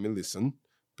listen,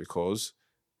 because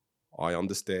I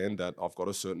understand that I've got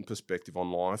a certain perspective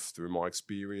on life through my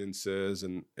experiences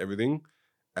and everything,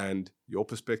 and your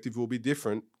perspective will be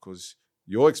different because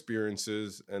your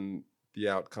experiences and the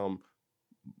outcome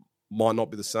might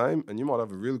not be the same, and you might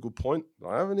have a really good point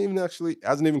that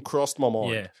hasn't even crossed my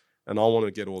mind. Yeah. And I want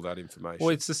to get all that information.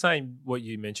 Well, it's the same what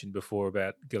you mentioned before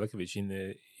about Galekovic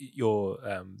in your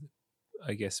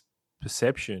I guess,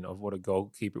 perception of what a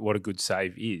goalkeeper, what a good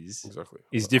save is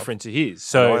different to his.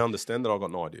 So I understand that. I've got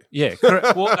no idea. Yeah,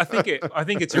 correct. Well, I think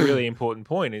it's a really important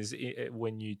point is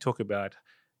when you talk about,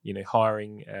 you know,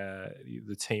 hiring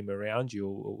the team around you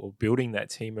or building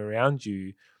that team around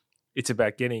you. it's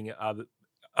about getting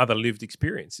other lived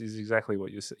experience. Is exactly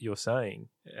what you're saying.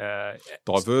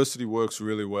 Diversity works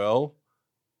really well,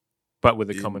 but with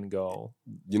a common goal.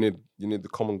 You need the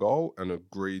common goal and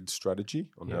agreed strategy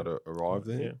on how to arrive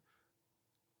there. Yeah.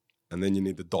 And then you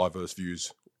need the diverse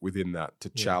views within that to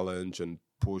challenge and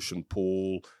push and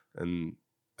pull, and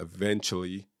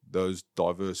eventually those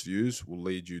diverse views will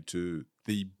lead you to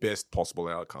the best possible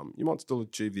outcome. You might still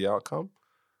achieve the outcome,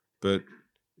 but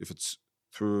if it's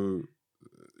through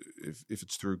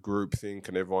groupthink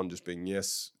and everyone just being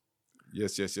yes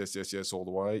all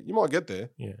the way, you might get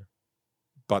there. Yeah.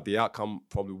 But the outcome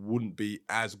probably wouldn't be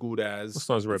as good as... It's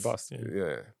not as robust.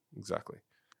 Yeah, exactly.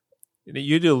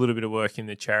 You do a little bit of work in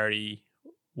the charity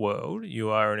world. You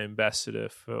are an ambassador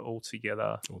for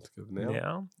Altogether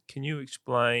Now. Can you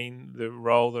explain the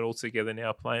role that Altogether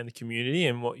Now play in the community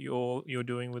and what you're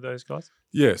doing with those guys?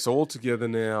 Yeah, so Altogether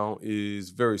Now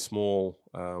is very small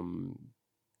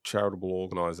charitable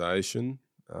organisation.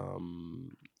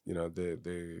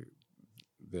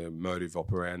 Their motive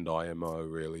operandi, MO,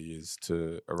 really is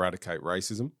to eradicate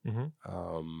racism.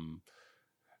 Mm-hmm.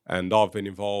 And I've been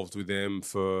involved with them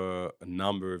for a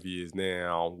number of years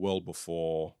now, well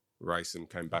before racism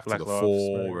came back to the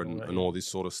fore and all this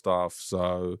sort of stuff.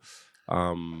 So,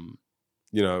 it's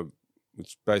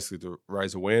basically to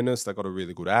raise awareness. They've got a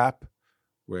really good app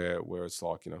where it's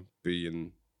like, be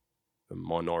in the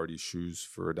minority shoes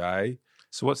for a day.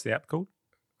 So what's the app called?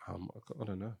 I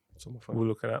don't know. It's on my phone. We'll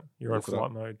look it up. You're on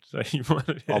flight mode. So you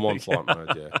might. I'm on flight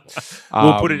mode, yeah.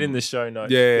 We'll put it in the show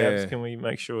notes. Yeah. Can we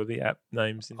make sure the app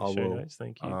name's in the show notes?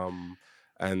 Thank you.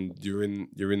 And you're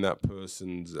in that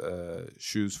person's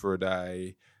shoes for a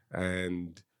day,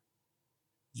 and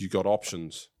you got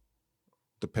options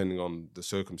depending on the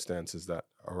circumstances that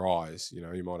arise.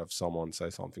 You might have someone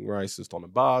say something racist on a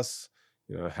bus.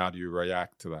 How do you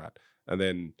react to that? And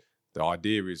then the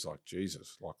idea is like,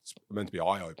 Jesus, like it's meant to be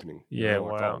eye-opening. Yeah,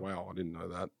 like, wow. Oh, wow, I didn't know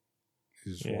that.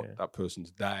 This is what that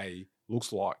person's day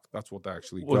looks like. That's what they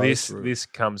actually go through. This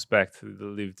comes back to the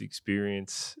lived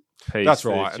experience piece. That's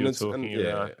right. And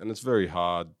it's very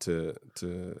hard for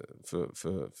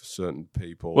certain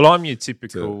people. Well, I'm your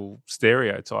typical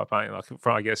stereotype, ain't you? Like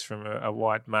I guess from a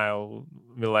white male,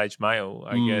 middle-aged male,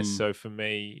 I guess. So for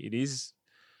me,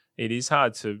 it is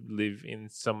hard to live in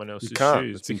someone else's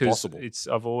shoes. It's impossible.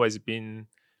 I've always been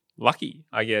lucky,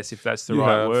 I guess, if that's the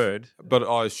right word. But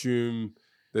I assume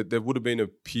that there would have been a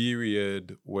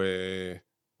period where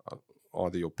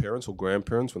either your parents or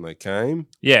grandparents, when they came,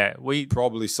 we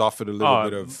probably suffered a little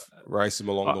bit of racism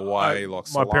along the way, like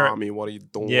salami, what are you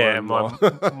doing? Yeah,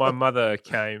 my mother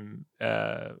came.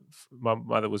 My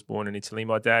mother was born in Italy.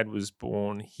 My dad was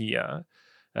born here.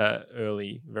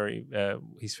 Early, very.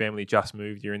 His family just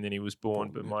moved here, and then he was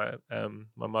born. But my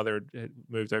mother had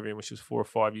moved over here when she was 4 or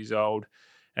 5 years old,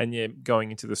 and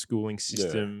going into the schooling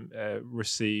system,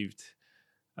 received,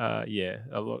 a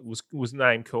lot was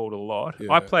name called a lot.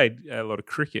 Yeah. I played a lot of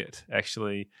cricket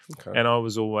actually, and I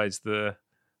was always the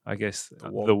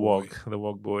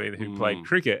wog boy who played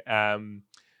cricket.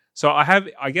 So I have,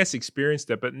 I guess, experienced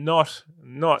it, but not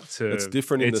to. It's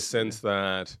different in the sense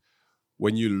that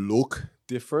when you look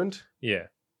different,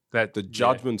 that the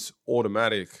judgment's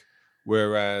automatic.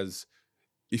 Whereas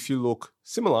if you look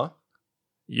similar,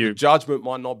 the judgment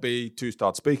might not be to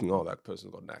start speaking. Oh, that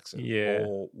person's got an accent,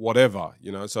 or whatever.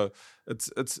 So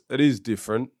it is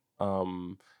different,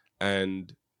 and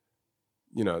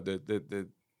the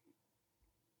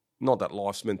not that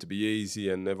life's meant to be easy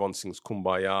and everyone sings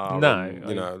Kumbaya.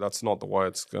 No, that's not the way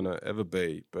it's gonna ever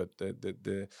be. But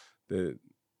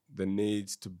there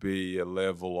needs to be a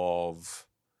level of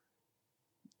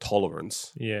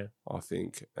tolerance, I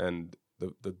think, and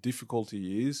the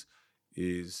difficulty is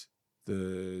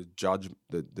the judgment.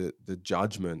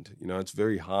 It's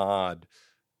very hard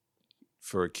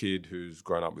for a kid who's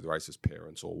grown up with racist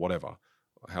parents or whatever,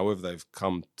 however they've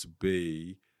come to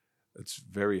be. It's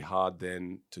very hard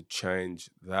then to change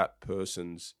that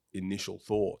person's initial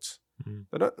thoughts.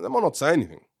 They might not say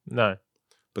anything,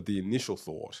 but the initial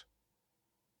thought,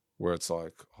 where it's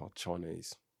like, oh,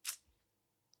 Chinese.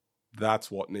 That's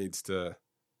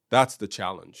the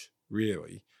challenge,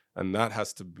 really. And that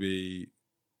has to be,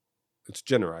 it's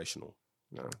generational.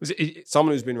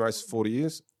 Someone who's been racist for 40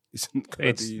 years isn't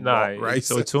going to be racist.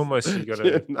 So it's almost, you got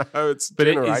to. It's generational. But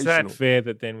is that fair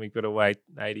that then we've got to wait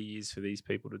 80 years for these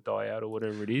people to die out or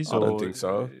whatever it is? I don't think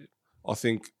so. I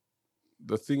think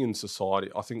the thing in society,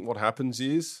 I think what happens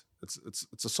is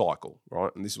it's a cycle,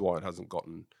 right? And this is why it hasn't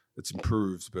gotten, it's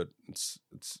improved, but it's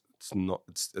not,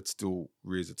 it still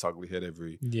rears its ugly head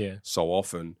every so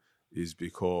often, is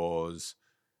because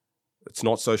it's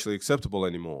not socially acceptable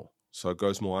anymore. So it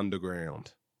goes more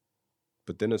underground.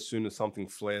 but then as soon as something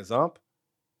flares up,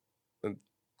 and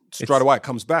straight away it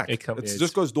comes back. It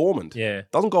just goes dormant. Yeah.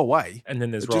 It doesn't go away. And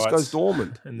then there's riots. Just goes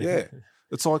dormant.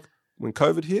 It's like when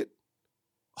COVID hit,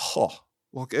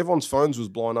 like everyone's phones was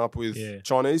blown up with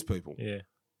Chinese people. Yeah.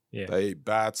 Yeah. They eat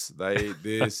bats, they eat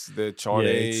this, they're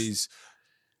Chinese.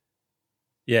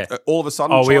 All of a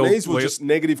sudden, Chinese was just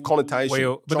negative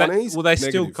connotation. Chinese, they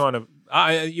still kind of.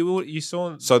 You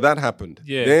saw. So that happened.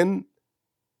 Yeah. Then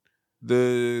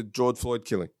the George Floyd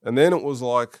killing, and then it was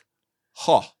like,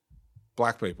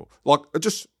 black people, like it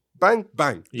just bang,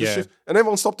 bang, and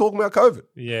everyone stopped talking about COVID.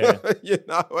 Yeah,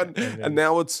 and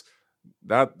now it's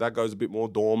that goes a bit more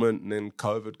dormant, and then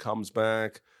COVID comes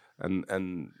back,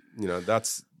 and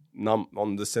that's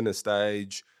on the center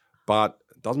stage, but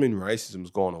it doesn't mean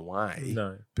racism's gone away.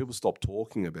 No. People stop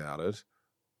talking about it,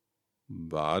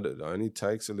 but it only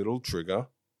takes a little trigger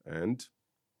and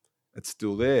it's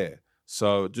still there.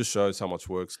 So it just shows how much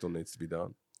work still needs to be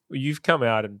done. Well, you've come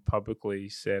out and publicly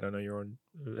said, I know you're on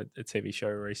a TV show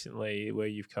recently where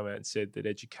you've come out and said that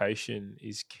education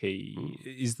is key.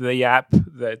 Is the app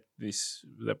that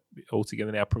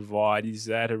Altogether Now provide, is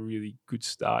that a really good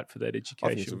start for that education? I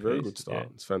think it's a very good start.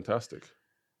 It's fantastic.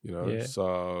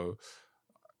 So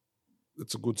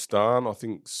it's a good start. I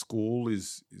think school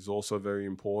is also very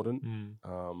important.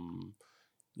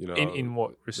 In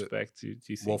what respect do you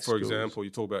think? Well, for example, you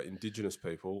talk about Indigenous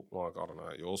people. Like, I don't know,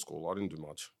 at your school, I didn't do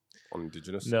much on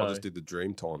Indigenous. No. I just did the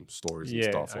Dreamtime stories and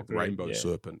stuff, like Rainbow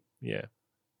Serpent. Yeah.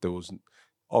 There was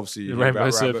obviously the Rainbow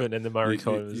Serpent and the Murray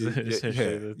Cone.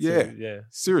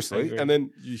 Seriously. And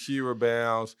then you hear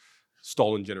about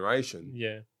Stolen Generation.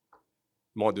 Yeah.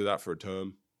 Might do that for a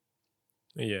term.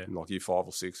 Yeah. In like year 5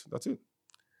 or 6. That's it.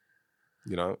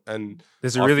 And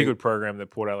there's a really good program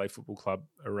that Port Adelaide Football Club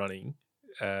are running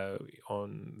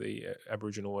on the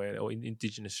Aboriginal or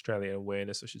Indigenous Australian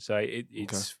awareness, I should say.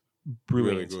 It's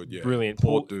brilliant. Really good, brilliant.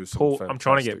 Paul, I'm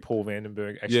trying to get Paul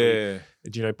Vandenberg. Actually,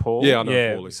 do you know Paul? Yeah, I know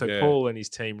Paulie. So Paul and his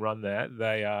team run that.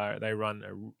 They run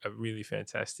a really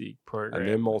fantastic program, and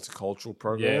their multicultural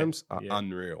programs are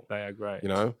unreal. They are great.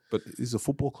 But is a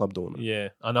football club doing it? Yeah,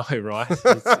 I know, right?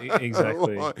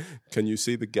 Exactly. Can you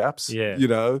see the gaps? Yeah,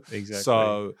 exactly.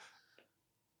 So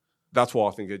that's why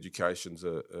I think education's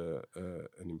an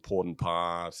important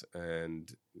part,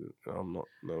 and I'm not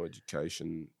no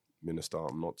education minister.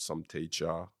 I'm not some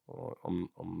teacher. I'm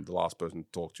the last person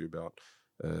to talk to you about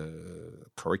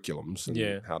curriculums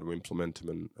and how to implement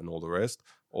them and all the rest.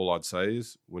 All I'd say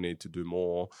is we need to do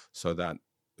more so that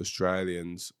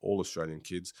all Australian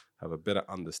kids have a better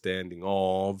understanding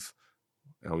of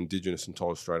our Indigenous and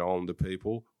Torres Strait Islander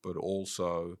people, but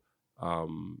also a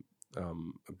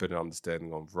better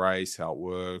understanding of race, how it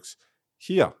works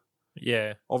here.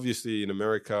 Yeah, obviously in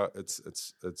America, it's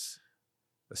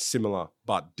a similar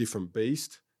but different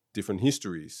beast, different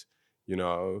histories.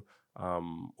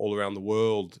 All around the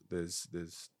world, there's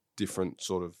different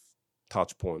sort of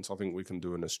touch points. I think we can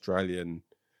do an Australian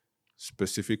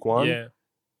specific one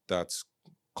that's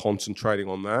concentrating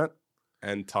on that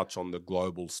and touch on the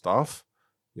global stuff,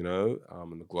 and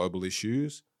the global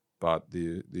issues. But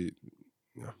the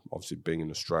obviously being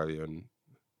in Australia and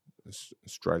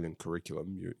Australian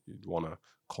curriculum, you'd want to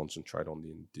concentrate on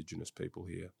the Indigenous people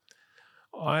here.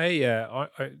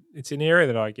 It's an area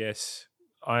that I guess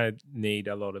I need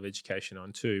a lot of education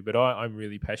on too, but I'm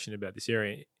really passionate about this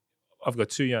area. I've got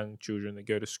 2 young children that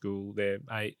go to school. They're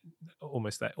 8,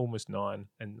 almost 9,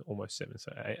 and almost 7,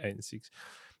 so 8 and 6.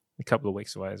 A couple of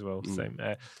weeks away as well. Same.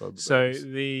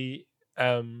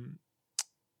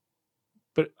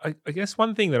 But I guess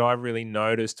one thing that I really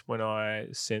noticed when I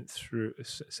sent them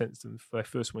when they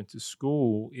first went to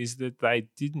school is that they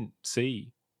didn't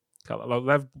see color. Like,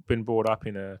 they've been brought up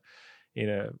in a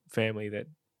family that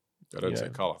they don't see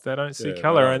color. They don't see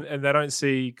color, and they don't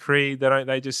see creed.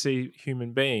 They just see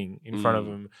human being in front of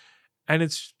them, and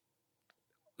it's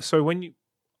so when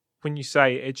you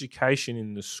say education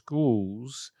in the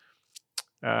schools,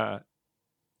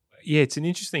 it's an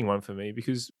interesting one for me,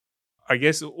 because I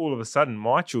guess all of a sudden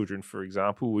my children, for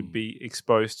example, would be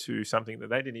exposed to something that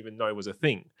they didn't even know was a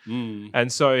thing,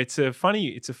 and so it's a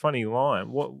funny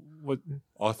line. What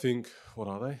I think, what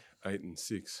are they? 8 and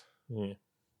 6. Yeah.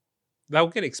 They'll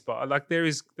get exposed. Like there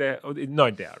no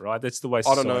doubt, right? That's the way I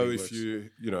society don't know works. if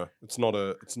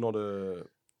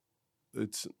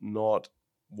it's not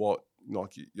what,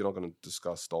 like, you're not going to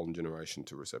discuss Stolen Generation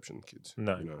to reception kids,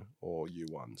 no, or year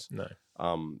 1s. No,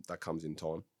 that comes in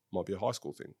time. Might be a high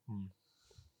school thing,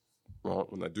 right?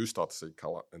 When they do start to see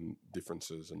color and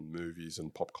differences and movies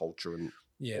and pop culture and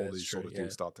all these sort of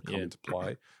things start to come into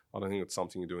play. I don't think it's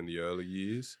something you do in the early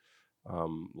years.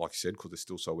 Like you said, because they're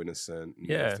still so innocent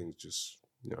and everything's just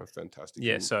fantastic.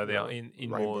 Yeah, and, so they're in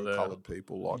more the coloured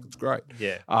people. Like it's great.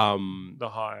 Yeah. The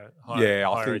higher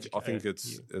I think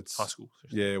it's high school.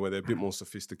 Yeah, where they're a bit more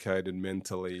sophisticated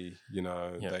mentally.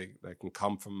 They can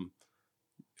come from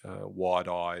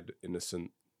wide-eyed,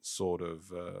 innocent sort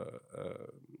of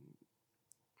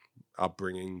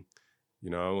upbringing,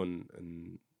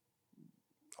 and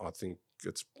I think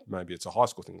it's a high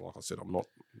school thing. Like I said, I'm not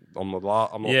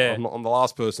the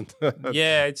last person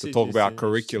to talk about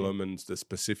curriculum and the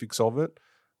specifics of it.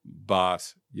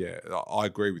 But yeah, I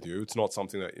agree with you. It's not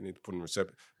something that you need to put in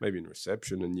reception. Maybe in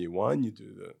reception in year one, you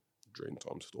do the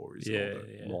Dreamtime stories, and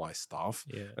all the nice stuff,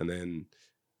 and then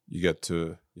you get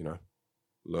to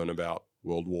learn about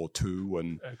World War II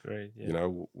and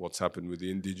what's happened with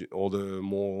the all the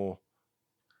more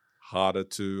harder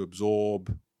to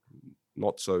absorb,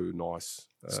 not so nice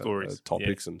stories,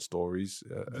 topics and stories.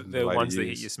 The ones that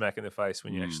hit you smack in the face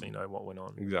when you actually know what went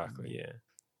on. Exactly.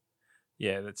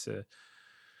 Yeah.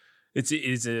 It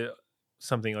is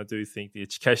something I do think the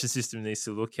education system needs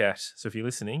to look at. So if you're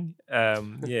listening,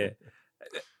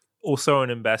 also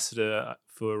an ambassador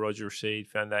for Roger Rasheed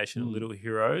Foundation, Little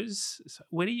Heroes. So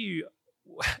where do you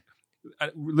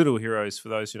Little Heroes, for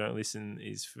those who don't listen,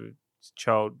 is for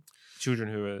children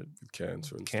who are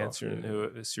cancer and who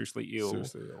are seriously ill.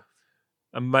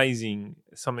 Amazing.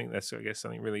 Something that's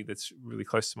really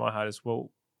close to my heart as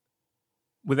well.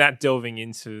 Without delving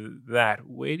into that,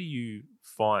 where do you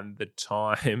find the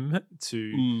time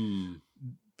to?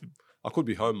 I could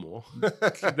be home more.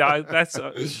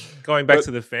 That's going back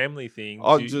to the family thing.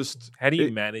 How do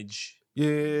you manage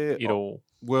it all?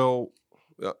 Well,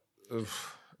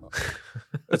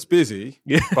 it's busy,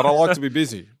 but I like to be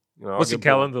busy. What's your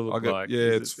calendar look like?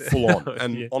 Yeah, it's full on.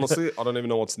 And honestly, I don't even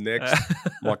know what's next.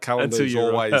 My calendar is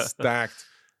always stacked.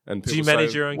 And do you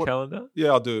manage your own calendar?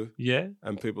 Yeah, I do. Yeah.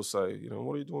 And people say,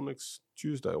 what are you doing next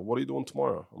Tuesday? Or what are you doing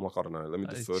tomorrow? I'm like, I don't know. Let me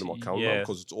defer to my calendar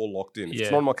because it's all locked in. If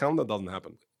it's not on my calendar, it doesn't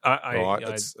happen. I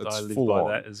live full by on.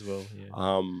 that as well.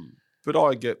 Yeah. But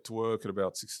I get to work at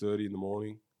about 6:30 in the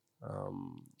morning.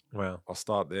 Wow. I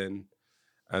start then.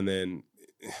 And then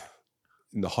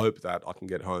in the hope that I can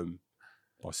get home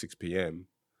by 6 p.m.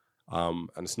 And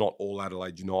it's not all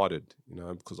Adelaide United,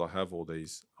 because I have all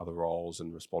these other roles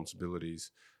and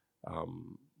responsibilities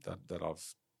that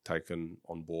I've taken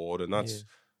on board. And that's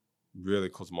really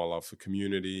because of my love for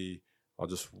community. I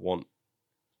just want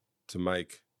to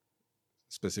make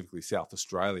specifically South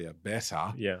Australia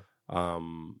better. Yeah.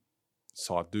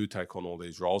 So I do take on all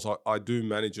these roles. I do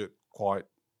manage it quite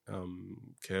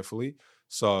carefully.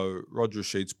 So Roger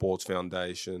Rasheed Sports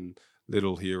Foundation,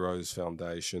 Little Heroes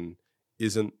Foundation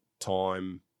isn't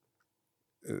time.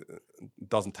 It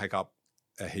doesn't take up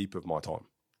a heap of my time.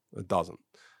 It doesn't.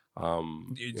 I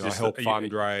help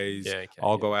fundraise.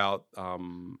 I'll go out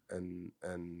and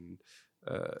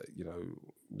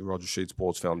the Roger Rasheed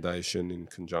Sports Foundation, in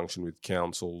conjunction with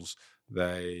councils,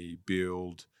 they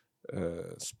build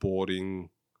sporting.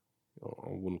 I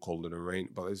wouldn't call it an arena,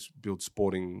 but they build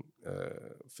sporting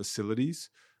facilities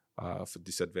for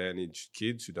disadvantaged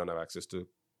kids who don't have access to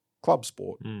club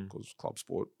sport, because club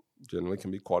sport generally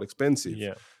can be quite expensive.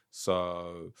 Yeah.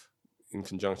 So in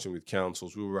conjunction with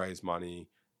councils, we'll raise money,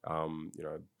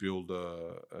 build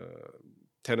a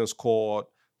tennis court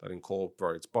that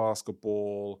incorporates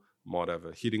basketball, might have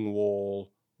a hitting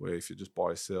wall where if you're just by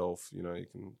yourself, you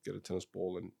can get a tennis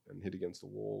ball and hit against the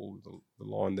wall. The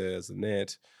line there is the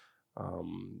net.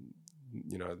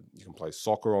 You can play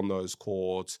soccer on those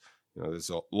courts.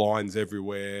 There's lines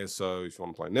everywhere. So if you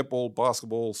want to play netball,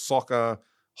 basketball, soccer,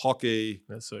 hockey,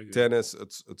 that's so good. Tennis,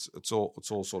 it's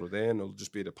all sort of there, and it'll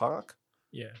just be at a park.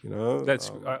 Yeah,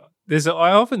 that's.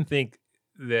 I often think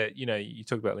that you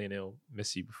talk about Lionel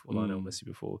Messi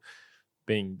before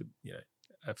being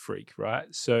a freak,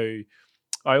 right? So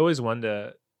I always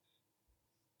wonder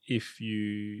if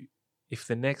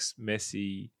the next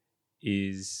Messi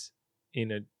is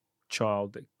in a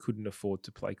child that couldn't afford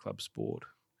to play club sport.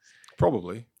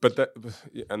 Probably, but the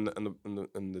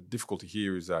difficulty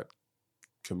here is that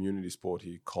community sport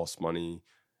here costs money,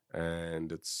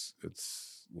 and it's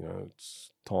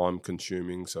time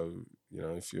consuming. So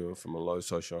if you're from a low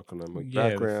socioeconomic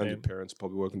background, your parents are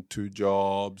probably working 2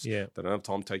 jobs. Yeah, they don't have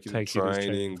time to take you to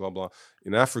training, blah blah.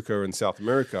 In Africa and South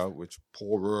America, which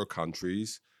poorer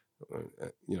countries,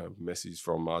 Messi's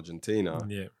from Argentina.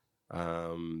 Yeah,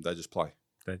 they just play.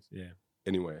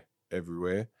 Anywhere,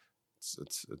 everywhere.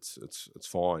 It's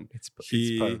fine. It's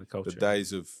part of the culture. The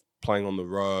days of playing on the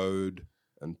road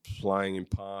and playing in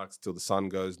parks till the sun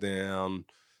goes down,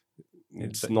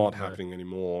 it's not happening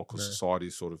anymore because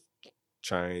society's sort of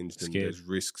changed and there's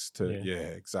risks to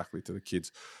to the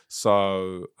kids.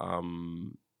 So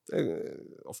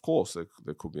of course,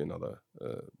 there could be another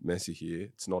Messi here.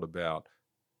 It's not about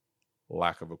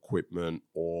lack of equipment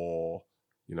or,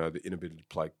 the inability to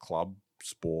play club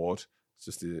sport. It's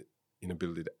just the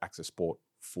inability to access sport,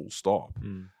 full stop.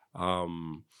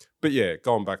 But yeah,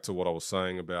 going back to what I was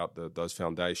saying about those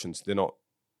foundations, they're not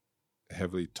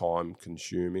heavily time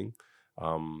consuming.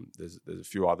 There's a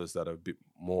few others that are a bit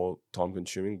more time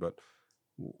consuming, but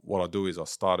what I do is I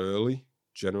start early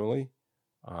generally,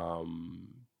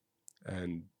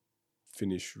 and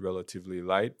finish relatively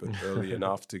late, but early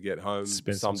enough to get home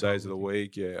some days of the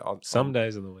week. Yeah, some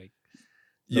days of the week.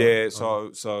 Yeah,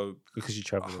 so because you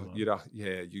travel a lot.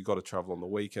 You got to travel on the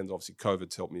weekends. Obviously,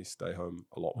 COVID's helped me stay home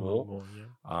a lot more.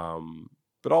 Yeah.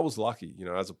 But I was lucky,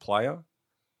 as a player,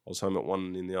 I was home at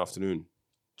 1 p.m,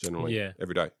 generally,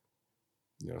 every day.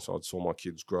 So I saw my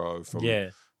kids grow from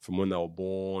when they were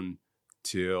born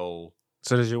till.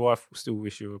 So does your wife still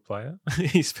wish you were a player?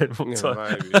 You spent more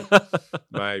time.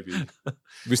 Maybe.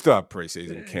 We still have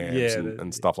pre-season camps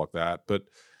and stuff like that, but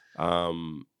I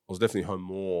was definitely home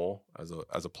more as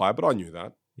a player. But I knew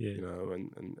that,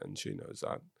 and she knows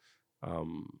that.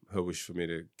 Her wish for me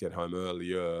to get home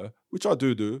earlier, which I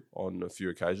do on a few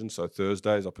occasions. So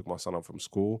Thursdays, I pick my son up from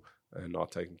school and I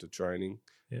take him to training.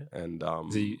 Yeah. And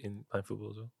is he playing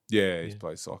football as well? Yeah, he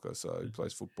plays soccer, so he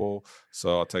plays football.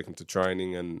 So I take him to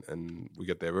training and we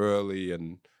get there early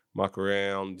and muck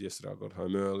around. Yesterday I got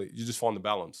home early. You just find the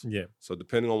balance. Yeah. So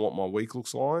depending on what my week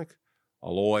looks like,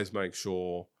 I'll always make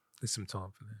sure there's some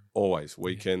time for them. Always.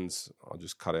 Weekends, I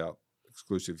just cut out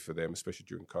exclusively for them, especially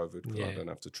during COVID, because I don't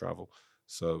have to travel.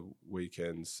 So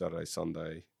weekends, Saturday,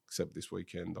 Sunday, except this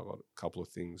weekend, I got a couple of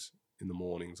things in the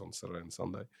mornings on Saturday and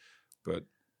Sunday. But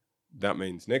that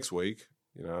means next week,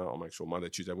 I'll make sure Monday,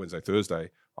 Tuesday, Wednesday, Thursday,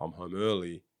 I'm home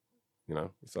early.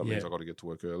 If that means I got to get to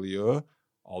work earlier,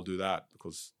 I'll do that,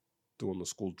 because doing the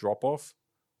school drop-off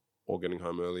or getting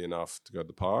home early enough to go to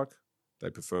the park, they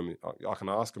prefer me. I can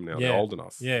ask them now. They're old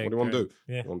enough. Yeah, what do you want to do?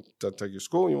 Yeah. You want Dad to take you to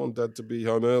school? You want Dad to be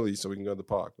home early so we can go to the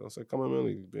park? I'll say, come home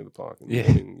early, be at the park in the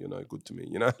morning. Good to me.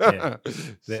 Yeah.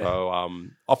 So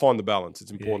I find the balance.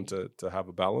 It's important to have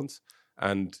a balance,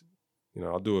 and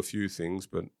I'll do a few things,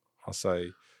 but I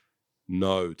say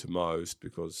no to most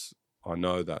because I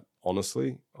know that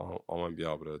honestly I won't be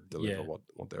able to deliver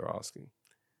what they're asking.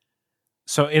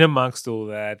 So in amongst all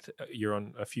that, you're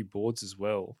on a few boards as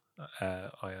well,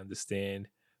 I understand,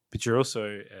 but you're also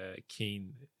a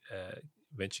keen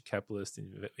venture capitalist,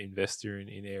 investor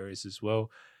in areas as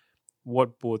well.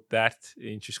 What brought that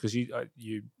interest? Because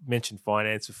you mentioned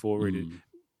finance before.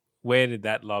 Where did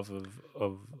that love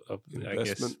of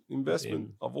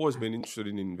investment? I've always been interested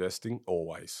in investing,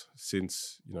 always,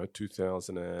 since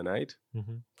 2008,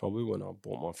 probably when I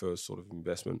bought my first sort of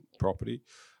investment property.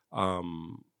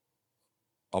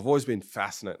 I've always been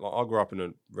fascinated. Like, I grew up in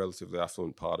a relatively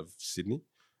affluent part of Sydney,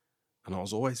 and I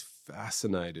was always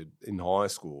fascinated in high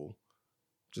school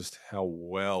just how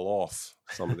well off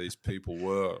some of these people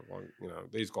were.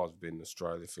 Like, these guys have been in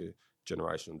Australia for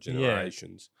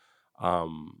generations.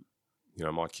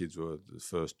 My kids were the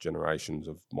first generations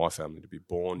of my family to be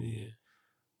born here.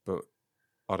 But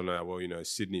I don't know how well you know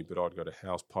Sydney, but I'd go to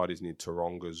house parties near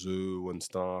Taronga Zoo and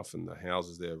stuff, and the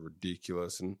houses there are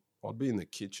ridiculous, and I'd be in the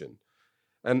kitchen.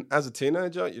 And as a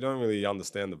teenager, you don't really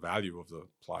understand the value of the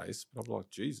place. But I'm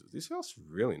like, Jesus, this house is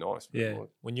really nice. Yeah. Like,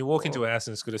 when you walk into a house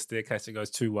and it's got a staircase that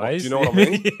goes two ways. Do you know what I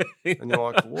mean? And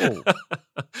you're like, whoa.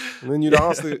 And then you'd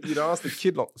ask the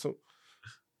kid, like, so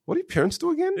what do your parents do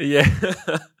again? Yeah.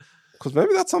 Because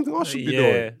maybe that's something I should be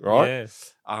doing, right?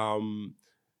 Yeah.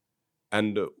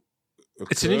 And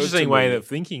it's an interesting way of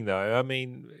thinking, though. I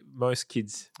mean, most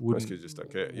kids just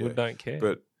don't care. Don't care.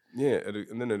 But yeah,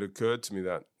 and then it occurred to me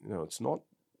that it's not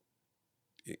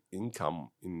income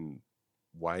in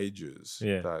wages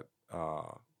that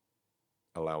are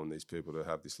allowing these people to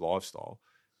have this lifestyle.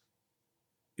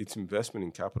 It's investment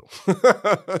in capital.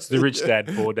 It's the rich dad,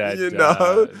 poor dad.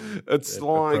 It's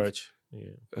like approach.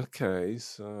 Yeah. Okay,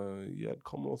 so you had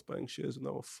Commonwealth Bank shares and they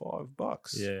were $5.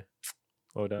 Yeah.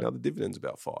 Well done. Now the dividend's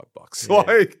about $5. Yeah.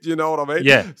 Like, do you know what I mean?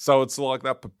 Yeah. So it's like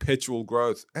that perpetual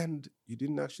growth, and you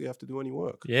didn't actually have to do any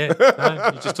work. Yeah.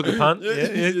 No, you just took a punt.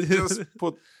 You just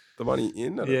put the money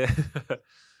in. And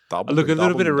double. Look, a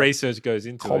little bit of research goes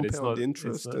into compound it. It's not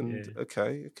interest,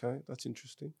 okay, that's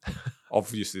interesting.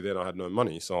 Obviously, then I had no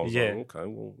money, so I was like, okay,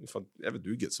 well, if I ever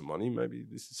do get some money, maybe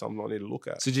this is something I need to look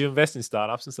at. So do you invest in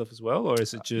startups and stuff as well, or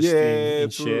is it just in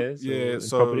shares? Yeah, in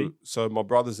property? So my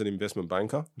brother's an investment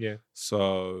banker. Yeah.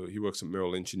 So he works at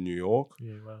Merrill Lynch in New York.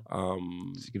 Yeah, wow.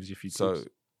 So he gives you a few tips.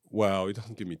 Well, he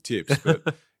doesn't give me tips, but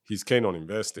he's keen on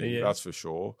investing, that's for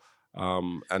sure.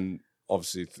 And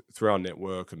obviously through our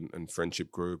network and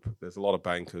friendship group, there's a lot of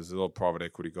bankers, there's a lot of private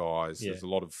equity guys, there's a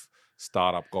lot of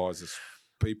startup guys, there's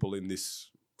people in this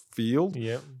field.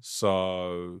 Yeah.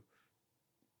 So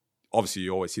obviously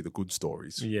you always hear the good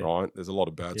stories, right? There's a lot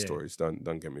of bad stories. Don't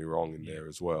get me wrong in there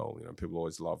as well. You know, people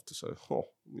always love to say, "Oh,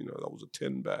 you know, that was a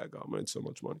 10 bag. I made so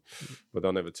much money," but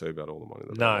they'll never tell you about all the money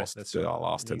that they lost. That's our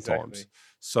last 10 times.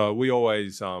 So we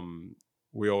always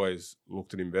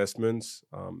looked at investments.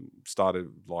 Started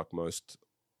like most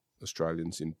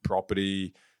Australians in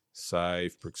property,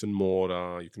 safe, bricks and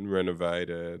mortar. You can renovate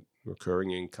it,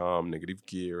 recurring income, negative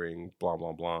gearing, blah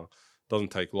blah blah.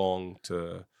 Doesn't take long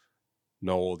to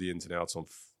know all the ins and outs on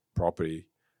property.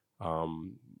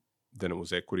 Then it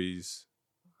was equities,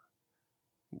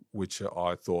 which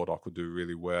I thought I could do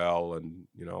really well. And,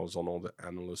 you know, I was on all the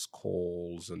analyst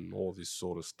calls and all this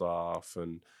sort of stuff.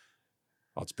 And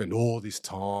I'd spend all this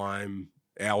time,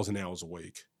 hours and hours a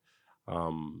week. How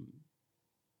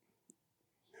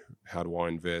do I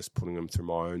invest? Putting them through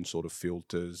my own sort of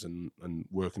filters and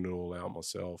working it all out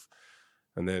myself.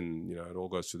 And then, you know, it all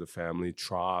goes through the family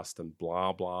trust and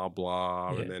blah, blah,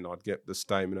 blah. Yeah. And then I'd get the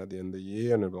statement at the end of the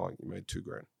year and it'd be like, you made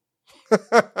 $2,000.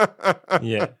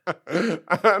 Yeah.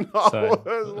 And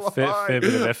so fair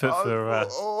bit of effort for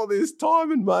all this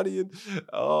time and money. And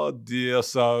oh, dear.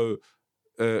 So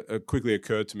it quickly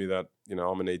occurred to me that, you know,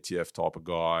 I'm an ETF type of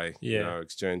guy. You know,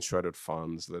 exchange traded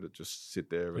funds, let it just sit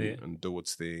there and do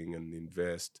its thing and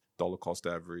invest dollar cost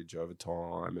average over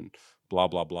time and blah,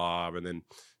 blah, blah. And then,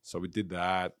 so we did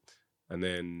that. And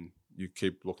then you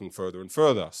keep looking further and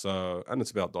further. So, and it's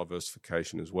about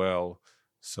diversification as well.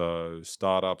 So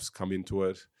startups come into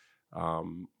it.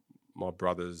 My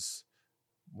brother's,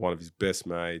 one of his best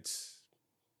mates,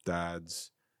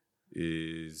 dad's,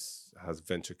 has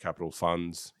venture capital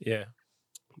funds. Yeah.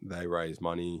 They raise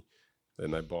money,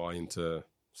 then they buy into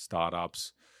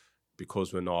startups.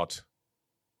 Because we're not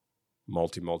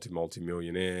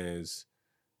multi-millionaires,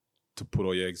 to put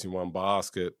all your eggs in one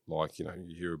basket, like, you know,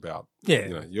 you hear about, you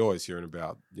know, you're always hearing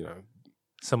about, you know,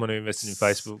 someone who invested in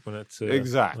Facebook when it's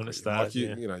exactly when it started. Like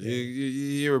you know,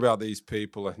 you hear about these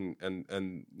people and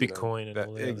Bitcoin you know, and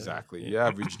all that. Exactly. Your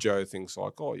average Joe thinks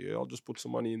like, oh yeah, I'll just put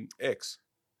some money in X,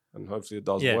 and hopefully it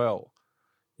does well.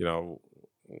 You know,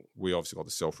 we obviously got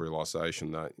the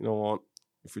self-realization that, you know what,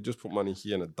 if we just put money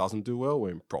here and it doesn't do well,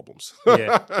 we're in problems.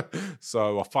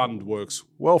 So a fund works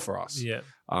well for us. Yeah.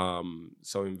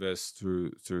 So invest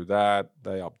through that.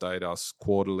 They update us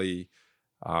quarterly.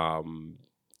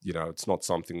 You know, it's not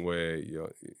something where, you know,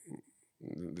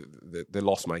 they're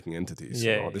loss-making entities.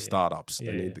 Yeah, you know, they're startups.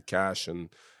 They need the cash and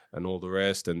all the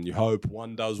rest. And you hope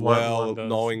one does well,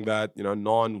 knowing that, you know,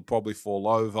 9 will probably fall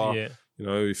over. Yeah. You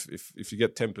know, if you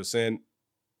get 10%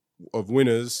 of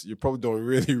winners, you're probably doing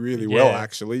really, really well,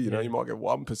 actually. You know, you might get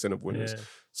 1% of winners. Yeah.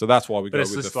 So that's why we go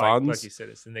with the funds. Like you said,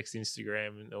 it's the next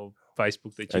Instagram or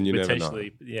Facebook that you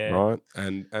potentially, right?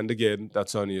 And again,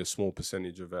 that's only a small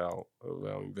percentage of our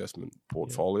investment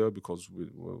portfolio because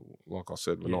we're, like I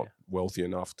said, we're not wealthy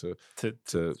enough to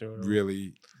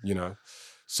really, you know.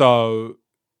 So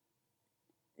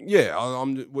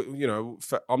I'm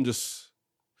just,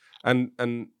 and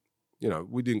you know,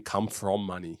 we didn't come from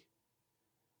money,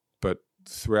 but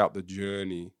throughout the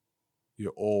journey,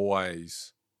 you're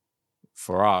always.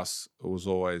 For us, it was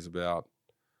always about,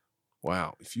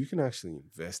 wow, if you can actually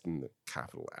invest in the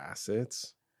capital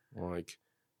assets, like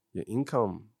your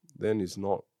income then is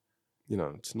not, you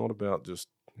know, it's not about just,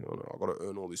 you know, I've got to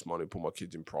earn all this money, put my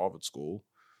kids in private school.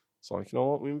 It's like, you know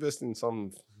what, we invested in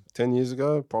some 10 years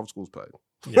ago, private schools paid.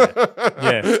 Yeah,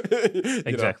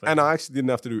 exactly. Know? And I actually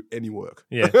didn't have to do any work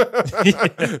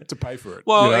to pay for it.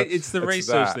 Well, you know? it's the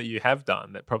research that you have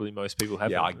done that probably most people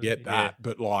haven't. Yeah, I get that.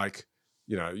 But like,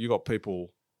 you know, you got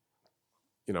people,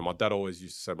 you know, my dad always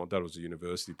used to say, my dad was a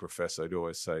university professor. He'd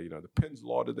always say, you know, the pen's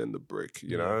lighter than the brick,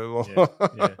 you know.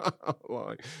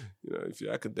 Like, you know, if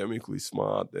you're academically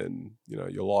smart, then, you know,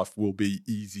 your life will be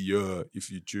easier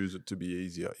if you choose it to be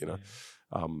easier, you know,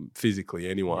 physically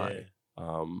anyway.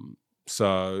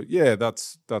 So, yeah,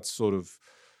 that's sort of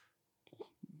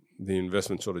the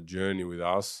investment sort of journey with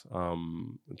us.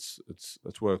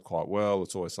 It's worked quite well.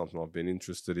 It's always something I've been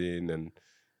interested in, and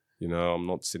you know, I'm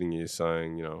not sitting here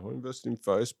saying, you know, I invested in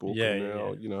Facebook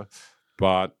now, you know,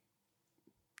 but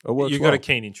it works. You've got a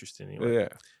keen interest in it. Yeah.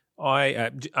 I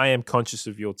am conscious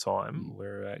of your time.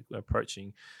 We're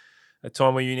approaching a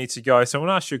time where you need to go. So I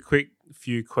want to ask you a quick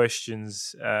few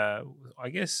questions. I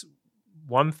guess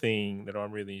one thing that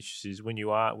I'm really interested in is when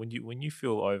you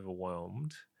feel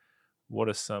overwhelmed, what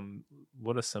are some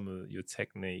of your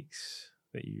techniques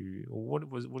that what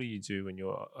do you do when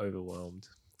you're overwhelmed?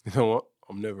 You know what?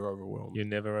 I'm never overwhelmed. You're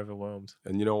never overwhelmed.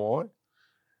 And you know why?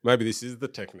 maybe this is the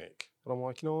technique. But I'm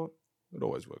like, you know what? It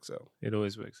always works out. It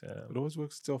always works out. It always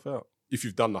works itself out. If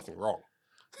you've done nothing wrong.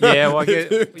 Yeah, well, I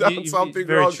if you've done you, something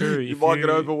very wrong, true. you If might get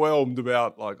overwhelmed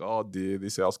about like, oh dear,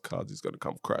 this house cards is going to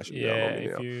come crashing down on me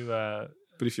if now. you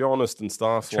But if you're honest and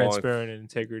stuff, transparent like, and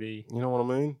integrity, you know what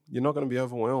I mean? You're not going to be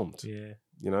overwhelmed. yeah,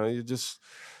 You know, you just,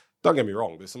 don't get me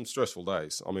wrong, there's some stressful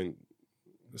days. I mean,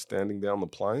 standing down the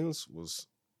plains was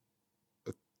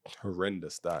a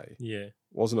horrendous day. yeah, It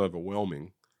wasn't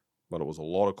overwhelming, but it was a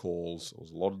lot of calls. It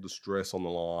was a lot of distress on the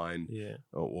line. yeah, It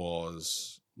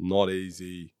was not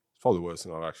easy. It's probably the worst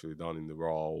thing I've actually done in the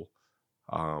role.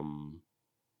 And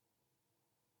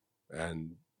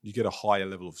you get a higher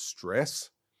level of stress.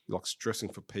 You're like stressing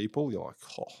for people. You're like,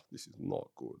 oh, this is not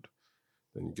good.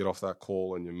 Then you get off that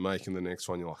call and you're making the next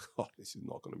one. You're like, oh, this is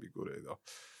not going to be good either.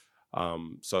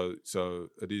 So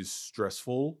it is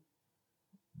stressful,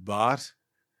 but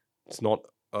it's not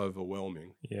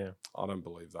overwhelming. yeah. I don't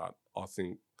believe that. I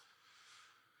think,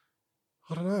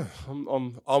 I don't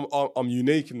know. I'm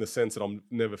unique in the sense that I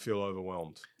never feel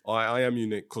overwhelmed. I am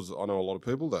unique because I know a lot of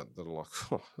people that are like,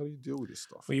 oh, how do you deal with this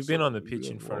stuff? Well, you've been on the pitch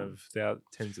in front of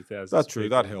tens of thousands. That's of true.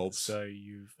 people, That helps. So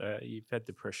you've had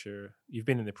the pressure. You've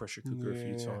been in the pressure cooker a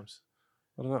few times.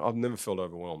 I don't know. I've never felt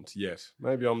overwhelmed yet.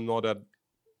 Maybe I'm not at,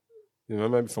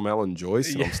 maybe from Alan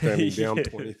Joyce and I'm standing down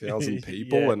 20,000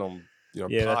 people and I'm,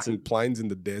 parking planes in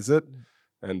the desert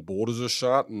and borders are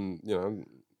shut and,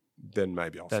 then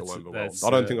maybe I'll feel overwhelmed.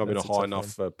 I don't think I'm in a high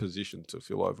enough position to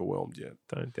feel overwhelmed yet.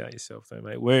 Don't doubt yourself though,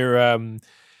 mate. We're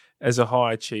as a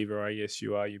high achiever, I guess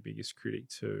you are your biggest critic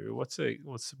too. What's a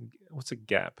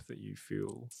gap that you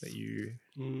feel that you?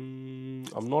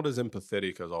 I'm not as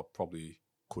empathetic as I probably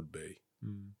could be.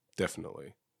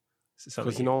 Definitely,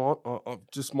 because you know what? I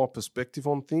just my perspective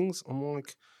on things. I'm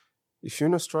like, if you're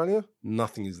in Australia,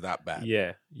 nothing is that bad.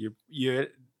 Yeah, you're.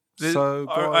 So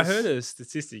I heard a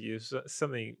statistic. It's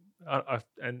something.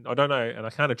 And I don't know, and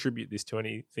I can't attribute this to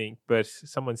anything, but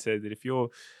someone said that if you're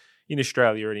in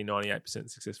Australia, you're already 98%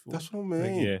 successful. That's what I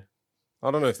mean. Like, yeah. I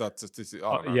don't know if that's a statistic.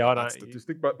 I don't know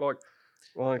statistic, but like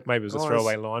maybe it was a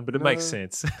throwaway line, but it makes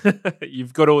sense.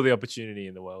 You've got all the opportunity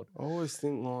in the world. I always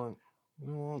think like, you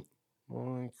know what,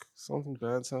 like something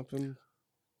bad's happened,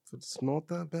 but it's not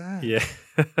that bad. Yeah.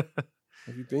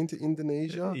 Have you been to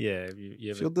Indonesia? Yeah.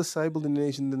 If you're disabled in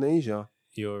Indonesia,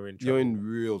 you're in trouble. You're in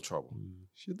real trouble.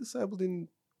 If you're disabled in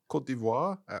Cote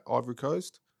d'Ivoire, at Ivory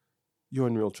Coast, you're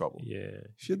in real trouble. Yeah.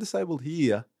 If you're disabled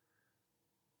here,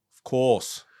 of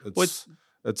course, it's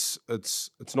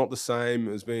not the same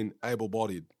as being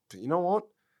able-bodied. But you know what?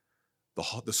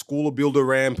 The school will build a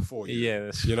ramp for you.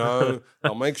 Yeah, that's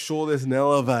I'll make sure there's an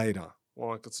elevator.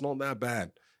 Like it's not that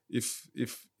bad. If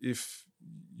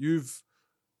you've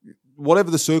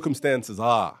whatever the circumstances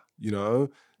are,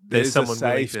 there's a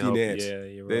safety net. Yeah,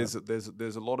 you're right.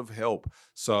 There's a lot of help.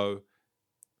 So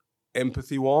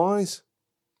empathy wise,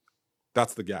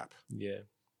 that's the gap. Yeah.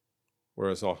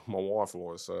 Whereas my wife will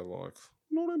always say like,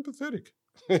 not empathetic.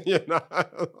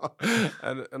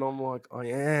 And I'm like, I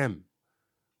am.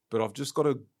 But I've just got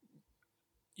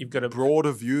you've got a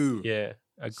broader view. Yeah.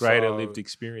 A greater lived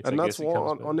experience. And that's why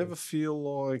I never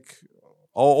feel like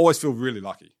I always feel really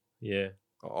lucky. Yeah.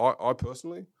 I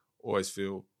personally always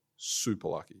feel super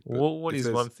lucky. Well, what is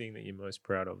one thing that you're most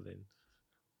proud of then?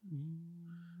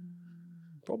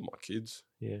 Probably my kids.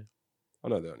 Yeah. I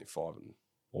know they're only 5 and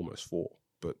almost 4,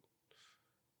 but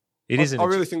I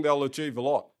really think they'll achieve a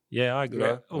lot. Yeah, I agree.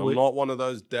 I'm not one of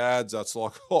those dads that's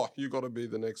like, oh, you got to be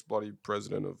the next bloody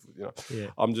president of, Yeah.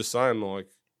 I'm just saying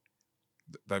like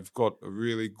they've got a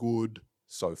really good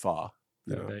so far.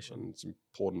 Foundation. And it's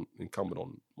incumbent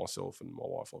on myself and my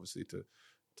wife, obviously, to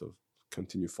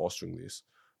continue fostering this.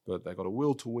 But they got a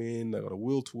will to win. They got a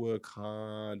will to work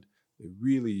hard. They're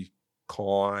really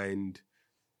kind.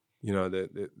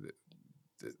 They're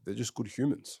just good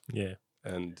humans. Yeah.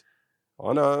 And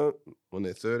I know when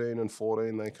they're 13 and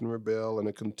 14, they can rebel and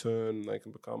it can turn. They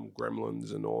can become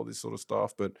gremlins and all this sort of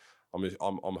stuff. But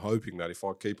I'm hoping that if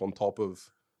I keep on top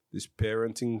of this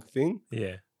parenting thing,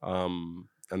 yeah. And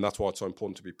that's why it's so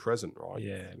important to be present, right?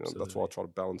 Yeah, that's why I try to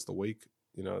balance the week.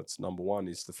 It's number one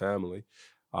is the family.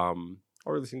 I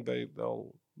really think they've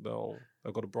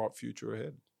got a bright future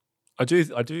ahead. I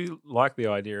do like the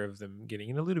idea of them getting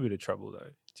in a little bit of trouble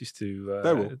though, just to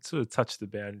they will. sort of touch the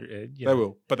boundary. They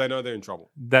will, but they know they're in trouble.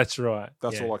 That's right.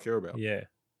 That's all I care about. Yeah,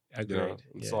 agreed.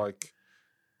 It's like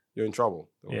you're in trouble.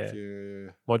 Yeah.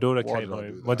 Like, my daughter came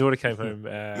home. My daughter came home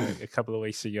a couple of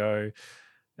weeks ago.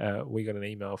 We got an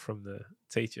email from the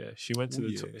teacher. She went to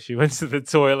the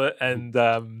toilet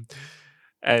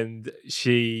and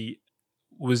she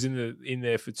was in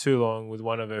there for too long with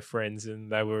one of her friends,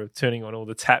 and they were turning on all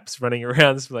the taps, running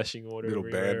around, splashing water Little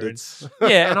everywhere. bandits.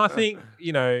 And I think,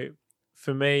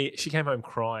 for me, she came home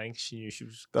crying. She knew she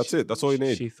was. That's it. That's all you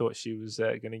need. She thought she was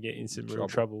going to get in some real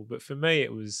trouble. But for me,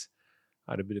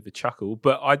 I had a bit of a chuckle.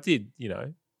 But I did,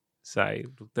 say,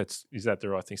 look, is that the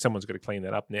right thing? Someone's got to clean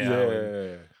that up now.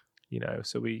 Yeah. And,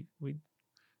 so we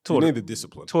taught her the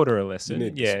discipline. Taught her a lesson.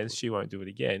 Discipline. And she won't do it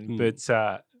again. But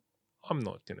I'm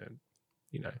not going to,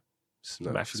 she's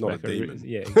not a demon.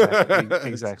 Yeah,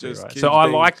 exactly right. So I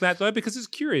like that though, because it's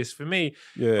curious for me.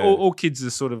 Yeah, all kids are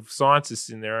sort of scientists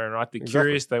in their own right. They're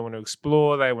curious. They want to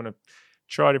explore. They want to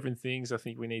try different things. I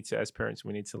think we need to, as parents,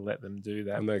 we need to let them do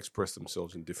that. And they express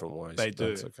themselves in different ways. They do.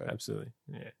 That's okay. Absolutely.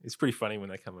 Yeah, it's pretty funny when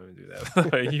they come home and do that.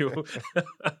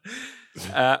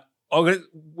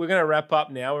 We're going to wrap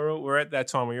up now. We're at that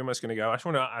time where you're almost going to go. I just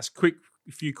want to ask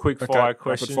a few quick fire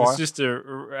questions, just to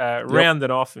round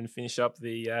it off and finish up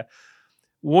the.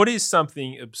 What is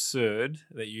something absurd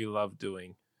that you love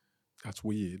doing? That's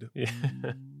weird. Yeah.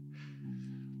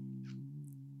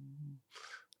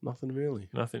 Nothing really.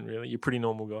 Nothing really. You're a pretty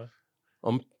normal guy.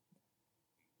 I'm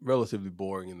relatively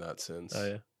boring in that sense. Oh,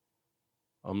 yeah.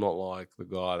 I'm not like the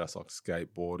guy that's like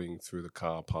skateboarding through the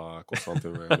car park or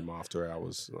something random after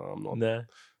hours. No, I'm not.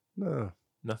 No.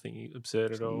 Nothing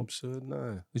absurd at all. Absurd,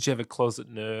 no. Did you have a closet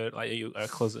nerd? Like, are you a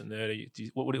closet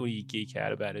nerd? What do you geek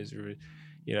out about? Is there,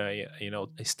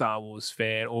 a Star Wars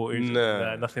fan or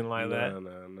nothing like that?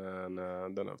 No.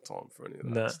 I don't have time for any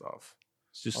of that stuff.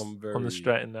 It's just on the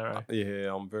straight and narrow.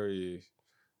 Yeah, I'm very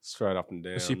straight up and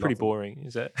down. So you're pretty boring,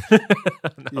 is that?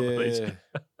 Yeah.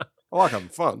 I like having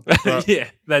fun. Yeah,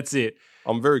 that's it.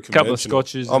 I'm very conventional. Couple of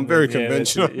scotches. I'm very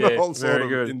conventional. Yeah, sort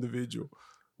of individual.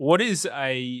 What is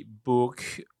a book,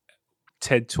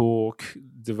 TED Talk,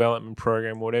 development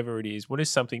program, whatever it is? What is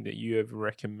something that you have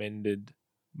recommended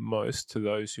most to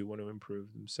those who want to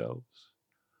improve themselves?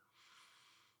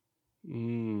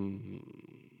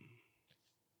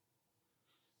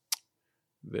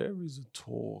 There is a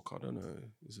talk. I don't know.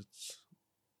 Is it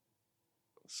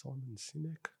Simon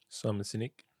Sinek? Simon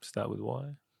Sinek. Start with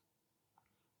Y.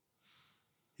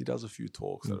 He does a few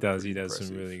talks. He does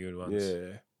some really good ones.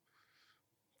 Yeah.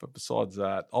 But besides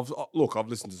that, I've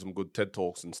listened to some good TED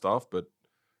Talks and stuff, but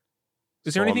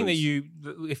is there anything that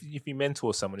if you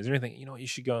mentor someone, is there anything, you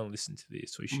should go and listen to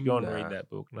this, or you should go and read that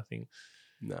book? Nothing.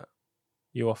 No.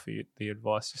 You offer the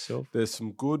advice yourself? There's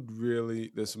some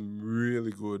really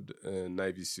good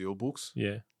Navy SEAL books.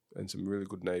 Yeah. And some really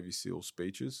good Navy SEAL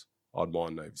speeches. I'd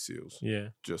mind Navy SEALs. Yeah.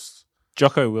 Just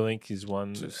Jocko Willink is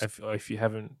one. If you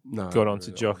haven't got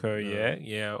onto Jocko yet,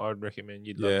 I'd recommend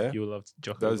you'll love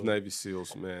Jocko. Those Willink. Navy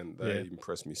SEALs, man, they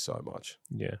impress me so much.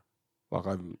 Yeah. Like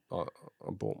I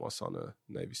bought my son a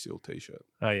Navy SEAL T-shirt.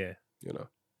 Oh yeah.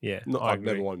 Yeah. I'd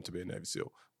never want him to be a Navy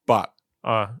SEAL, but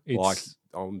I'm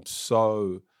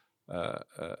so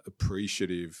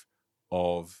appreciative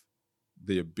of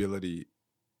the ability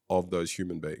of those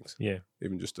human beings. Yeah.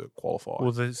 Even just to qualify.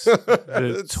 Well,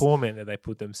 the torment that they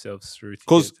put themselves through.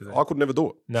 Because I could never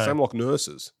do it. No. Same like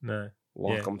nurses. No.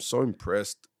 I'm so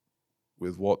impressed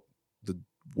with what the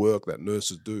work that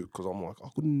nurses do, because I'm like, I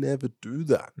could never do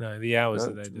that. No, the hours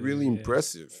that they do. It's really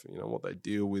impressive, what they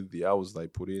deal with, the hours they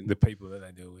put in. The people that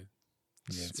they deal with.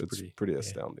 Yeah, it's pretty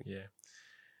astounding. Yeah.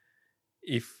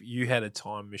 If you had a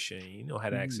time machine or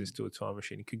had access to a time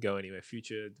machine, it could go anywhere,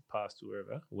 future, past, or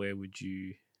wherever, where would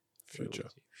you? Future?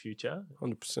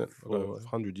 100%.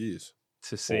 100 years.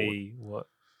 To see what?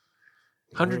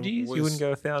 100 years? You wouldn't go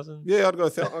 1,000? Yeah, I'd go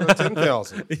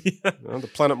 10,000. The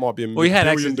planet might be a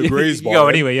billion degrees by then. You go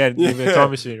anyway, a time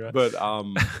machine, right? But,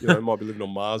 it might be living on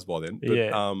Mars by then.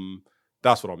 But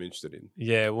that's what I'm interested in.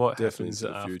 Yeah, what definitely happens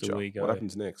after future. we go? What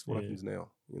happens next? What happens now?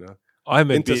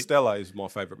 Interstellar is my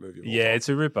favourite movie. It's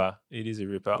a ripper. It is a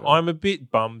ripper. Yeah. I'm a bit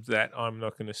bummed that I'm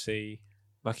not going to see...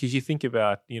 Like, if you think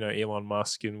about, Elon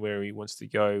Musk and where he wants to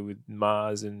go with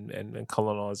Mars and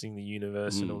colonizing the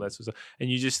universe and all that sort of stuff, and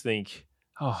you just think,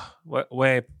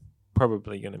 we're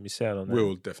probably going to miss out on that. We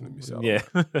will definitely miss out on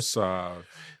that. So,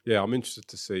 I'm interested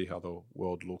to see how the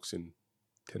world looks in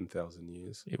 10,000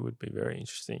 years. It would be very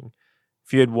interesting.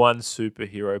 If you had one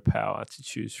superhero power to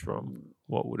choose from,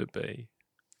 what would it be?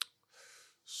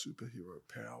 Superhero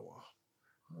power.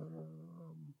 I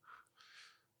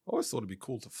always thought it'd be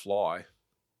cool to fly.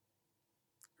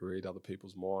 Read other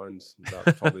people's minds.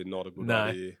 That's probably not a good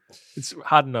idea. It's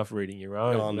hard enough reading your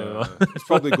own. No. It's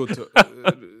probably good to.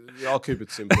 I'll keep it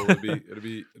simple. It'd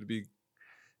be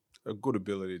a good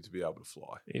ability to be able to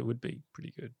fly. It would be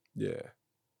pretty good. Yeah.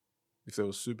 If there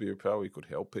was superhero power, we could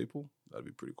help people. That'd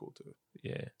be pretty cool too.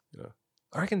 Yeah.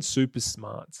 I reckon super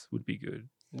smarts would be good.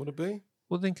 Would it be?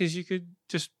 Well, then, because you could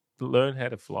just learn how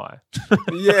to fly.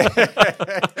 Yeah.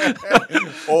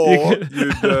 Or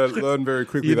you'd learn very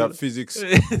quickly that physics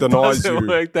denies you. Doesn't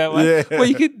work that way. Yeah. Well,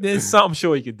 I'm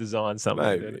sure you could design something.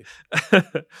 Maybe.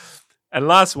 And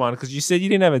last one, because you said you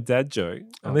didn't have a dad joke,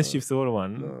 unless you've thought of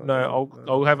one.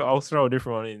 I'll throw a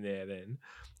different one in there then.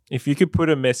 If you could put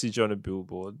a message on a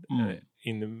billboard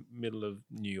in the middle of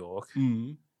New York,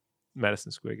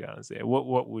 Madison Square Garden's there,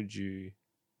 what would you?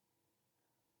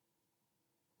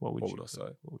 What would I say?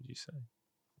 What would you say?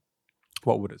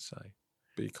 What would it say?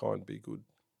 Be kind, be good.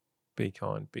 Be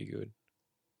kind, be good.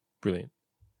 Brilliant.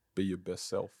 Be your best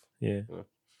self. Yeah.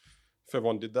 If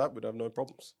everyone did that, we'd have no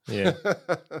problems. Yeah.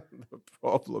 The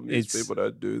problem is people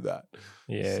don't do that.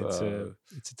 Yeah, So,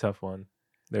 it's a tough one.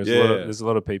 There's a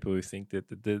lot of people who think that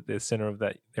they're the center of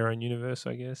their own universe,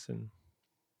 I guess, and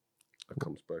that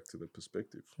comes back to the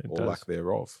perspective It or does. lack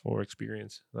thereof. or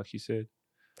experience, like you said.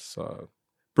 So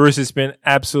Bruce, it's been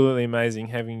absolutely amazing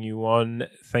having you on.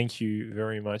 Thank you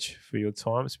very much for your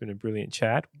time. It's been a brilliant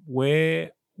chat.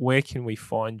 Where can we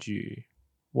find you?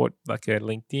 What, like a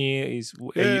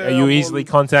LinkedIn? Are you easily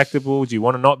contactable? Do you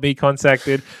want to not be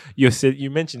contacted? You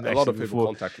mentioned a lot of before,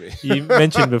 people contact me. you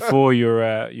mentioned before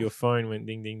your phone went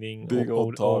ding ding ding Ding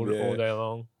all day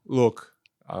long. Look,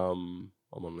 I'm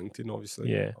on LinkedIn,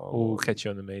 obviously. Yeah, I'm we'll on, catch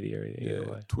you on the media either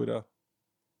way. Twitter,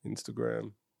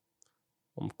 Instagram.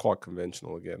 I'm quite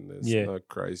conventional again. There's no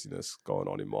craziness going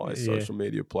on in my social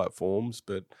media platforms.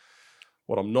 But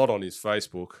what I'm not on is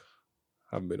Facebook.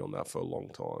 Haven't been on that for a long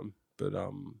time. But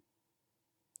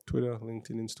Twitter,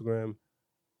 LinkedIn, Instagram,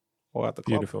 all at the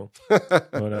club. Beautiful.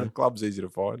 Well done. Club's easy to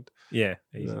find. Yeah,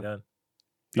 easy done. Beautiful.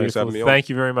 Thanks for having me on. Thank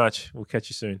you very much. We'll catch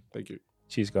you soon. Thank you.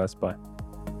 Cheers, guys. Bye.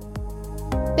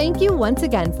 Thank you once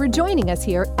again for joining us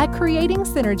here at Creating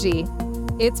Synergy.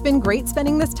 It's been great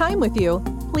spending this time with you.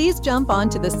 Please jump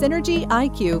onto the Synergy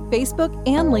IQ Facebook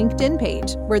and LinkedIn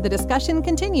page, where the discussion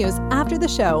continues after the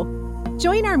show.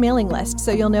 Join our mailing list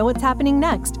so you'll know what's happening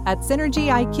next at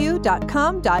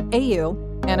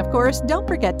synergyiq.com.au. And of course, don't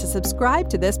forget to subscribe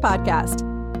to this podcast.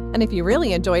 And if you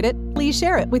really enjoyed it, please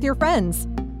share it with your friends.